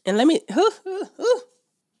 And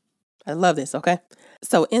I love this, okay?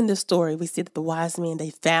 So in this story, we see that the wise men, they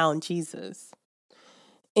found Jesus.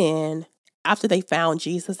 And after they found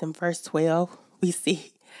Jesus in verse 12, we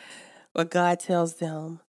see where God tells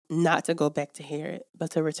them not to go back to Herod, but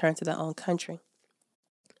to return to their own country.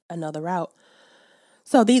 Another route.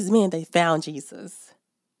 So these men, they found Jesus.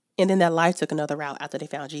 And then their life took another route after they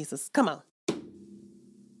found Jesus. Come on.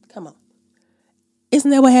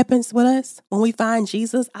 Isn't that what happens with us? When we find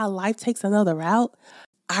Jesus, our life takes another route.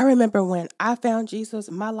 I remember when I found Jesus,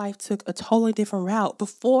 my life took a totally different route.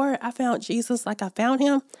 Before I found Jesus, like I found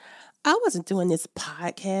him, I wasn't doing this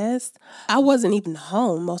podcast. I wasn't even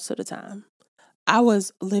home most of the time. I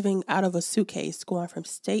was living out of a suitcase, going from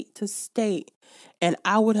state to state. And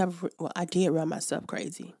I did run myself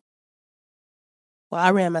crazy. Well,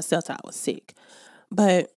 I ran myself till I was sick.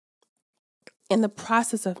 But in the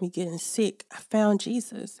process of me getting sick, I found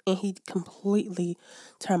Jesus and he completely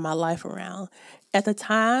turned my life around. At the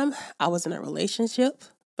time, I was in a relationship.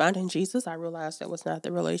 Finding Jesus, I realized that was not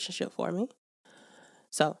the relationship for me.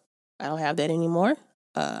 So I don't have that anymore.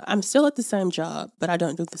 I'm still at the same job, but I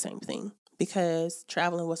don't do the same thing because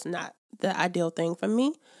traveling was not the ideal thing for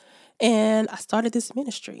me. And I started this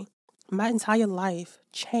ministry. My entire life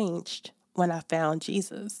changed when I found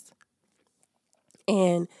Jesus.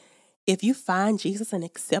 And if you find Jesus and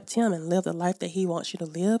accept him and live the life that he wants you to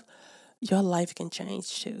live, your life can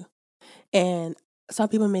change too. And some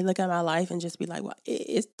people may look at my life and just be like, well,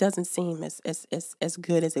 it doesn't seem as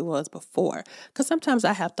good as it was before. Because sometimes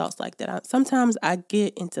I have thoughts like that. Sometimes I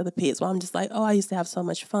get into the pits where I'm just like, oh, I used to have so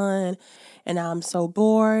much fun and now I'm so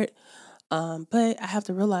bored. But I have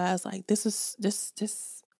to realize like this is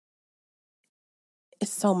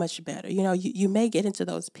so much better. You may get into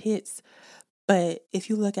those pits, but if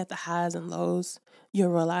you look at the highs and lows,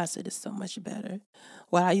 you'll realize it is so much better.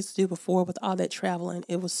 What I used to do before with all that traveling,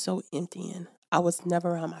 it was so emptying. I was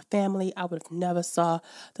never around my family. I would have never saw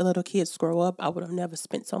the little kids grow up. I would have never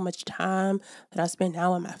spent so much time that I spend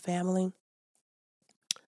now with my family.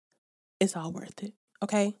 It's all worth it.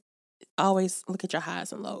 Okay? Always look at your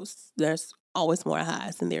highs and lows. There's always more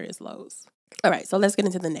highs than there is lows. All right, so let's get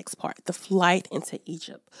into the next part, the flight into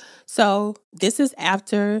Egypt. So this is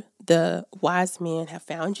after the wise men have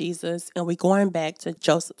found Jesus, and we're going back to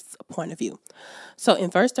Joseph's point of view. So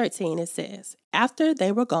in verse 13, it says, after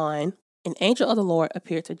they were gone, an angel of the Lord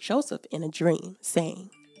appeared to Joseph in a dream,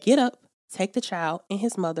 saying, get up, take the child and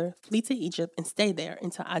his mother, flee to Egypt, and stay there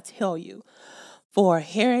until I tell you. For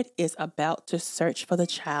Herod is about to search for the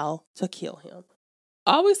child to kill him.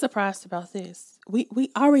 Always surprised about this.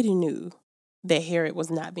 We already knew that Herod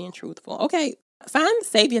was not being truthful. Okay, find the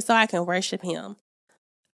Savior so I can worship him.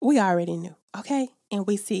 We already knew. Okay, and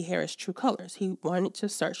we see Herod's true colors. He wanted to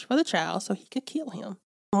search for the child so he could kill him.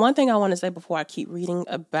 One thing I want to say before I keep reading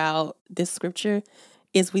about this scripture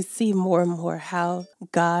is we see more and more how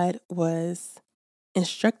God was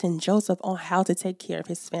instructing Joseph on how to take care of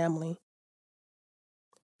his family.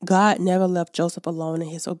 God never left Joseph alone in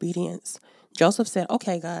his obedience. Joseph said,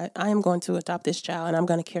 okay, God, I am going to adopt this child and I'm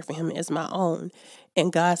going to care for him as my own.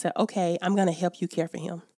 And God said, okay, I'm going to help you care for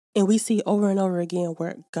him. And we see over and over again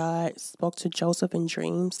where God spoke to Joseph in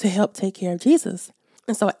dreams to help take care of Jesus.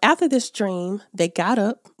 And so after this dream,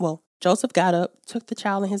 Joseph got up, took the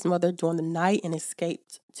child and his mother during the night and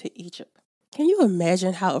escaped to Egypt. Can you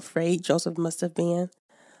imagine how afraid Joseph must have been?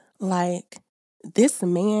 Like, this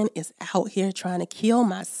man is out here trying to kill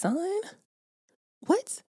my son?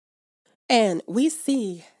 What? And we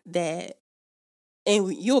see that,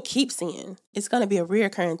 and you'll keep seeing, it's going to be a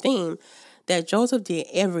reoccurring theme, that Joseph did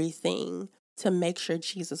everything to make sure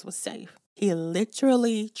Jesus was safe. He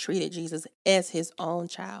literally treated Jesus as his own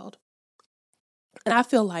child. And I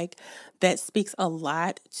feel like that speaks a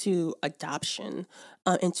lot to adoption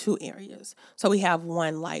in two areas. So we have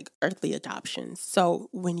one, like earthly adoptions. So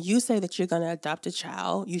when you say that you're going to adopt a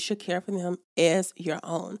child, you should care for them as your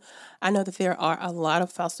own. I know that there are a lot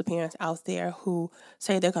of foster parents out there who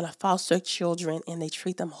say they're going to foster children and they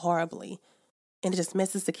treat them horribly. And it just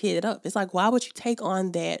messes the kid up. It's like, why would you take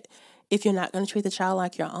on that if you're not going to treat the child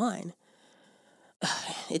like your own?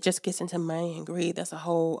 It just gets into money and greed. That's a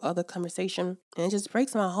whole other conversation. And it just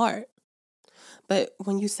breaks my heart. But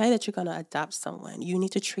when you say that you're going to adopt someone, you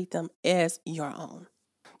need to treat them as your own.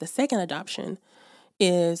 The second adoption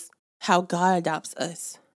is how God adopts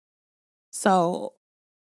us. So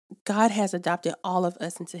God has adopted all of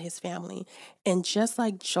us into his family. And just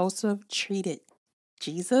like Joseph treated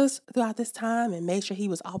Jesus throughout this time and made sure he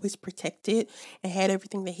was always protected and had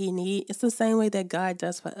everything that he needed, it's the same way that God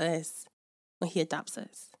does for us when he adopts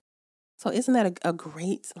us. So isn't that a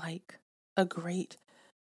great thought,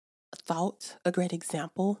 a great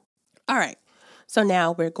example? All right. So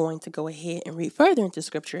now we're going to go ahead and read further into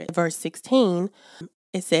scripture. Verse 16,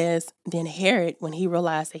 it says, then Herod, when he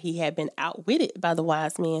realized that he had been outwitted by the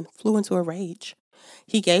wise men, flew into a rage.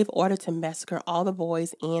 He gave order to massacre all the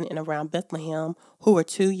boys in and around Bethlehem who were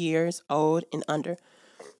 2 years old and under.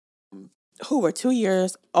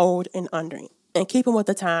 And keep them with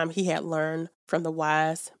the time he had learned from the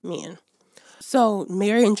wise men. So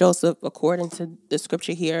Mary and Joseph, according to the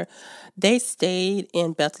scripture here, they stayed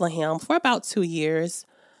in Bethlehem for about 2 years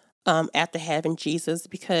after having Jesus,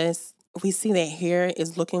 because we see that Herod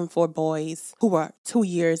is looking for boys who are 2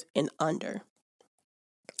 years and under.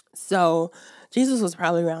 So Jesus was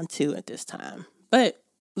probably around 2 at this time. But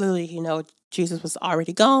literally, Jesus was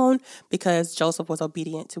already gone because Joseph was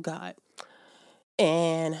obedient to God.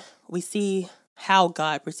 And we see how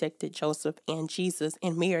God protected Joseph and Jesus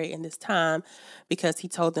and Mary in this time, because he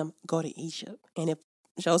told them, go to Egypt. And if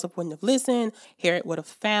Joseph wouldn't have listened, Herod would have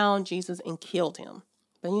found Jesus and killed him.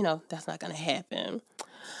 But that's not going to happen.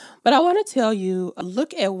 But I want to tell you,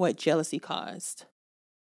 look at what jealousy caused.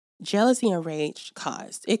 Jealousy and rage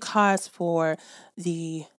caused. It caused for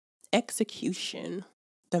the execution,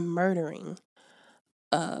 the murdering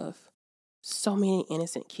of so many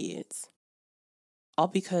innocent kids. all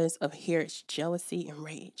because of Herod's jealousy and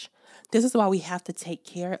rage. This is why we have to take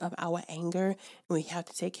care of our anger and we have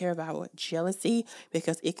to take care of our jealousy,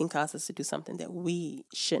 because it can cause us to do something that we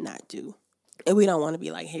should not do. And we don't want to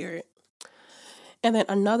be like Herod. And then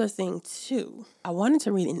another thing too, I wanted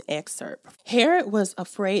to read an excerpt. Herod was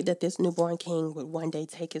afraid that this newborn king would one day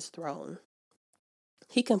take his throne.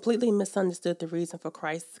 He completely misunderstood the reason for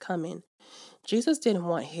Christ's coming. Jesus didn't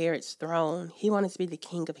want Herod's throne. He wanted to be the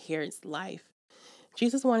king of Herod's life.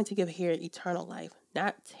 Jesus wanted to give Herod eternal life,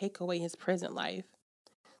 not take away his present life.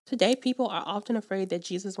 Today, people are often afraid that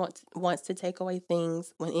Jesus wants to take away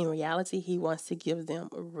things, when in reality, he wants to give them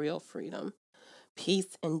real freedom,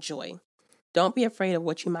 peace, and joy. Don't be afraid of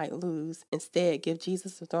what you might lose. Instead, give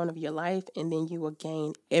Jesus the throne of your life, and then you will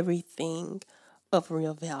gain everything of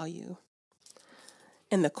real value.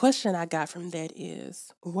 And the question I got from that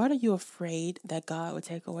is, what are you afraid that God would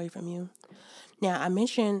take away from you? Now, I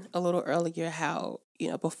mentioned a little earlier how,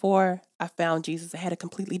 before I found Jesus, I had a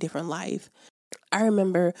completely different life. I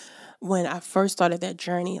remember when I first started that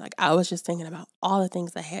journey, like I was just thinking about all the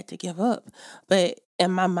things I had to give up. But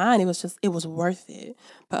in my mind, it was worth it.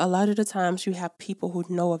 But a lot of the times you have people who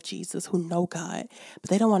know of Jesus, who know God, but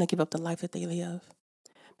they don't want to give up the life that they live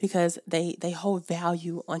because they hold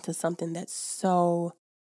value onto something that's so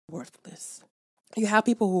worthless. You have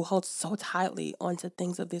people who hold so tightly onto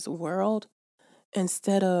things of this world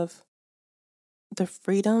instead of the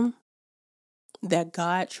freedom that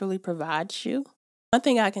God truly provides you. One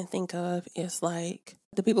thing I can think of is like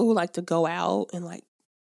the people who like to go out and like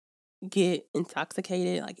get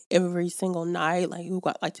intoxicated like every single night, like who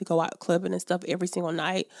like to go out clubbing and stuff every single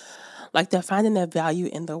night. Like they're finding their value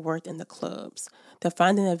in the worth in the clubs. They're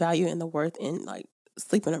finding their value in the worth in like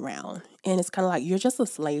sleeping around. And it's kind of like you're just a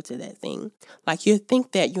slave to that thing. Like you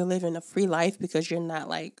think that you're living a free life because you're not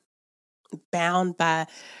like bound by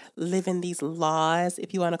living these laws,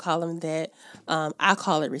 if you want to call them that. I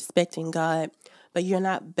call it respecting God, but you're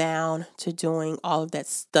not bound to doing all of that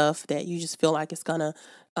stuff that you just feel like it's gonna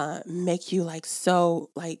make you like so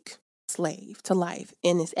like slave to life.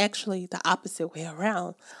 And it's actually the opposite way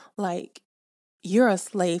around. Like you're a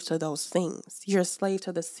slave to those things. You're a slave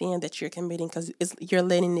to the sin that you're committing because you're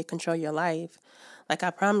letting it control your life. Like I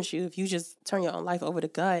promise you, if you just turn your own life over to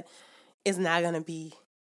God, it's not gonna be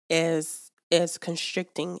as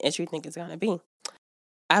constricting as you think it's gonna be.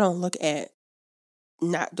 I don't look at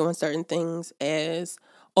not doing certain things as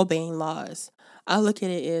obeying laws. I look at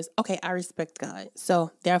it as, okay, I respect God,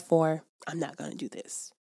 so therefore I'm not gonna do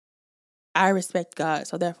this. I respect God,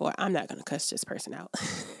 so therefore I'm not gonna cuss this person out.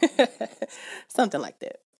 Something like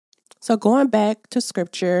that. So going back to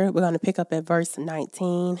scripture, we're going to pick up at verse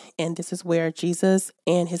 19, and this is where Jesus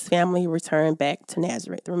and his family returned back to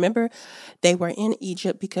Nazareth. Remember, they were in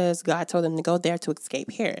Egypt because God told them to go there to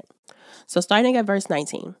escape Herod. So starting at verse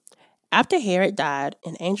 19, after Herod died,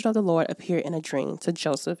 an angel of the Lord appeared in a dream to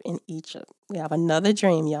Joseph in Egypt. We have another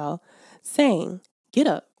dream, y'all, saying, "Get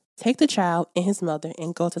up, take the child and his mother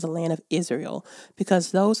and go to the land of Israel,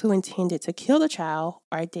 because those who intended to kill the child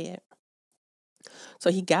are dead."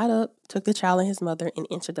 So he got up, took the child and his mother, and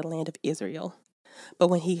entered the land of Israel. But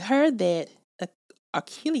when he heard that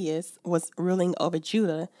Archelaus was ruling over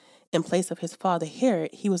Judah in place of his father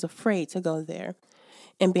Herod, he was afraid to go there.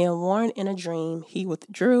 And being warned in a dream, he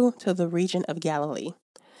withdrew to the region of Galilee.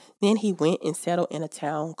 Then he went and settled in a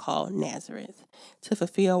town called Nazareth to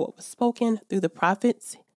fulfill what was spoken through the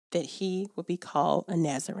prophets, that he would be called a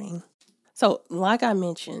Nazarene. So, like I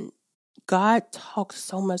mentioned, God talked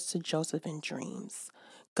so much to Joseph in dreams.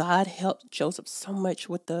 God helped Joseph so much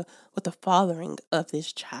with the fathering of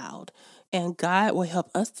this child. And God will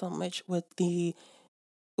help us so much with the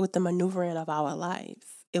maneuvering of our lives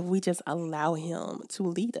if we just allow him to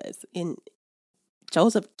lead us. And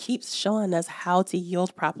Joseph keeps showing us how to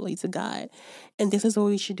yield properly to God. And this is what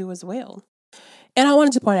we should do as well. And I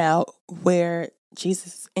wanted to point out where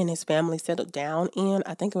Jesus and his family settled down in.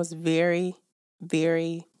 I think it was very,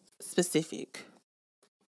 very specific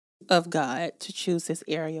of God to choose this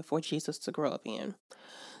area for Jesus to grow up in.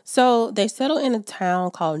 So they settled in a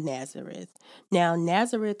town called Nazareth. Now,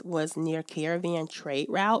 Nazareth was near caravan trade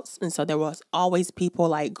routes, and so there was always people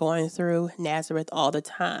like going through Nazareth all the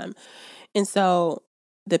time. And so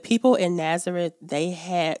the people in Nazareth, they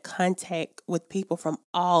had contact with people from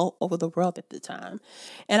all over the world at the time.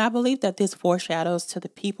 And I believe that this foreshadows to the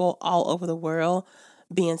people all over the world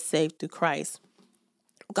being saved through Christ.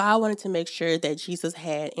 God wanted to make sure that Jesus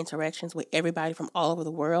had interactions with everybody from all over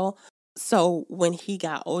the world. So when he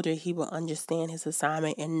got older, he would understand his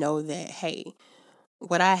assignment and know that, hey,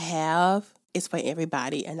 what I have is for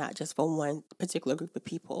everybody and not just for one particular group of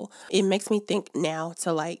people. It makes me think now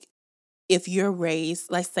to like, if you're raised,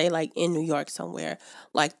 let's say like in New York somewhere,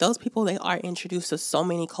 like those people, they are introduced to so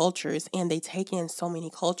many cultures and they take in so many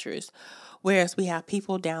cultures. Whereas we have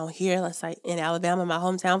people down here, let's say in Alabama, my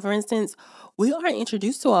hometown, for instance, we aren't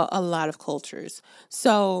introduced to a lot of cultures.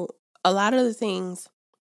 So a lot of the things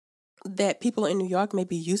that people in New York may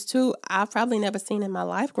be used to, I've probably never seen in my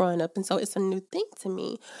life growing up. And so it's a new thing to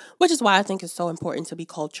me, which is why I think it's so important to be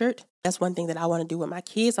cultured. That's one thing that I want to do with my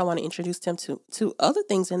kids. I want to introduce them to other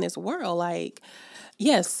things in this world. Like,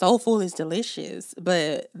 yes, soul food is delicious,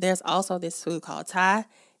 but there's also this food called Thai.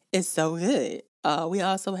 It's so good. We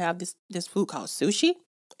also have this food called sushi.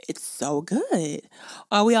 It's so good.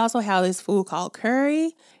 We also have this food called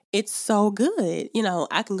curry. It's so good. You know,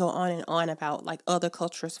 I can go on and on about like other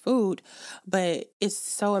cultures' food, but it's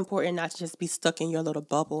so important not to just be stuck in your little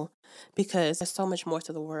bubble because there's so much more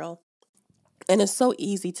to the world. And it's so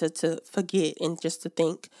easy to forget and just to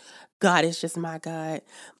think God is just my God,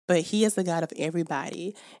 but He is the God of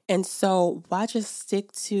everybody. And so why just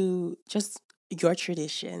stick to just your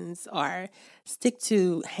traditions or stick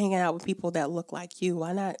to hanging out with people that look like you?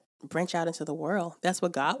 Why not branch out into the world? That's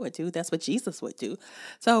what God would do. That's what Jesus would do.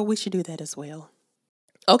 So we should do that as well.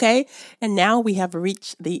 Okay, and now we have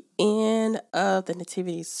reached the end of the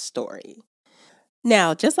Nativity story.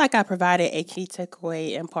 Now, just like I provided a key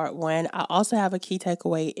takeaway in part one, I also have a key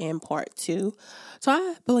takeaway in part two. So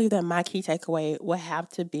I believe that my key takeaway will have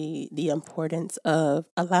to be the importance of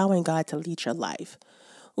allowing God to lead your life.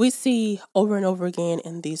 We see over and over again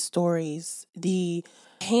in these stories the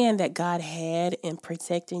hand that God had in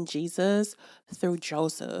protecting Jesus through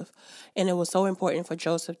Joseph. And it was so important for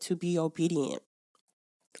Joseph to be obedient.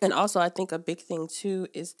 And also, I think a big thing too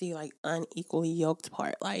is the like unequally yoked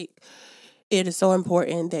part. Like, it is so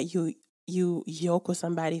important that you yoke with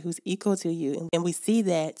somebody who's equal to you. And we see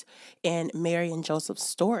that in Mary and Joseph's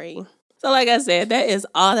story. So like I said, that is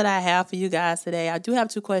all that I have for you guys today. I do have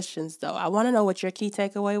two questions though. I want to know what your key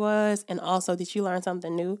takeaway was. And also, did you learn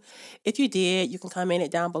something new? If you did, you can comment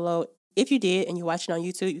it down below. If you did and you're watching on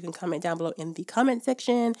YouTube, you can comment down below in the comment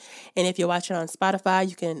section. And if you're watching on Spotify,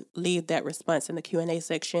 you can leave that response in the Q&A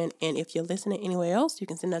section. And if you're listening anywhere else, you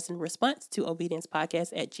can send us a response to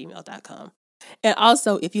obediencepodcast@gmail.com. And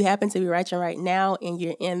also, if you happen to be watching right now and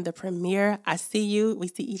you're in the premiere, I see you. We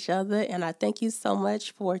see each other. And I thank you so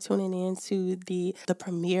much for tuning in to the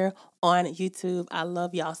premiere on YouTube. I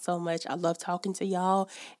love y'all so much. I love talking to y'all.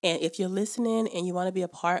 And if you're listening and you want to be a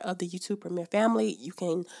part of the YouTube premiere family, you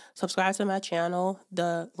can subscribe to my channel.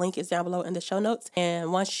 The link is down below in the show notes.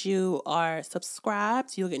 And once you are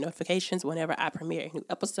subscribed, you'll get notifications whenever I premiere a new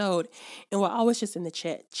episode. And we're always just in the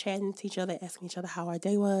chat, chatting to each other, asking each other how our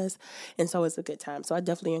day was. And so it's a good time. So I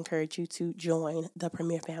definitely encourage you to join the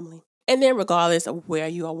premiere family. And then regardless of where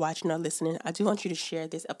you are watching or listening, I do want you to share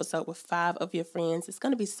this episode with 5 of your friends. It's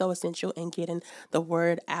going to be so essential in getting the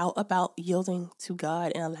word out about yielding to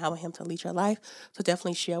God and allowing Him to lead your life. So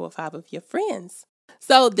definitely share with 5 of your friends.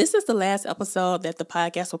 So this is the last episode that the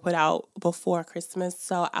podcast will put out before Christmas.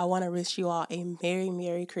 So I want to wish you all a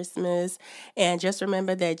Merry Christmas. And just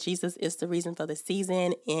remember that Jesus is the reason for the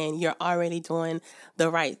season. And you're already doing the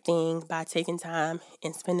right thing by taking time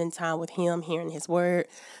and spending time with Him, hearing His word.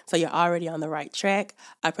 So you're already on the right track.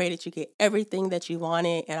 I pray that you get everything that you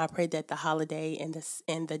wanted. And I pray that the holiday and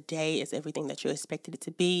the day is everything that you expected it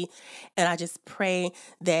to be. And I just pray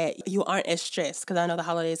that you aren't as stressed, because I know the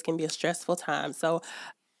holidays can be a stressful time. So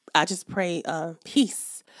I just pray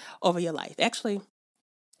peace over your life. Actually,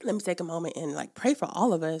 let me take a moment and pray for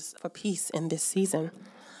all of us for peace in this season.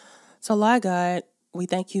 So Lord God, we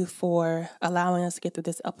thank you for allowing us to get through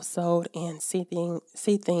this episode and see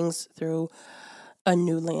things through a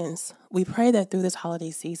new lens. We pray that through this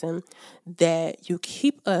holiday season that you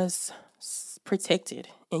keep us protected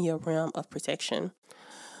in your realm of protection.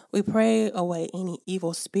 We pray away any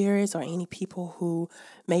evil spirits or any people who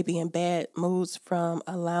may be in bad moods from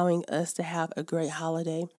allowing us to have a great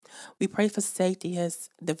holiday. We pray for safety as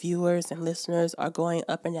the viewers and listeners are going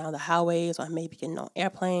up and down the highways or maybe getting on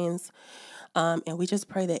airplanes. And we just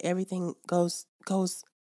pray that everything goes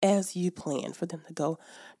as you plan for them to go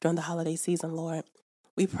during the holiday season, Lord.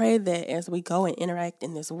 We pray that as we go and interact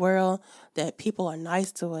in this world, that people are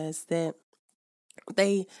nice to us, that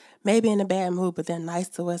they may be in a bad mood, but they're nice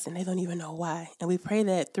to us and they don't even know why. And we pray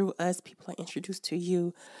that through us, people are introduced to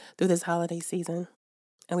you through this holiday season.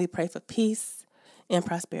 And we pray for peace and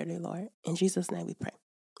prosperity, Lord. In Jesus' name we pray.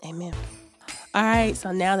 Amen. All right,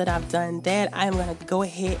 so now that I've done that, I'm going to go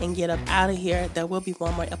ahead and get up out of here. There will be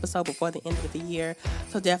one more episode before the end of the year.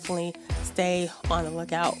 So definitely stay on the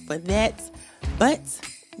lookout for that. But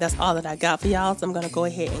That's all that I got for y'all. So I'm going to go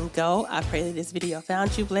ahead and go. I pray that this video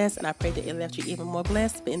found you blessed, and I pray that it left you even more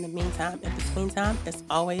blessed. But in the meantime, in between time, as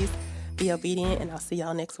always, be obedient, and I'll see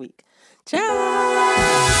y'all next week. Ciao. Doesn't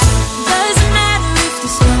matter if the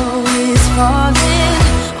snow is falling.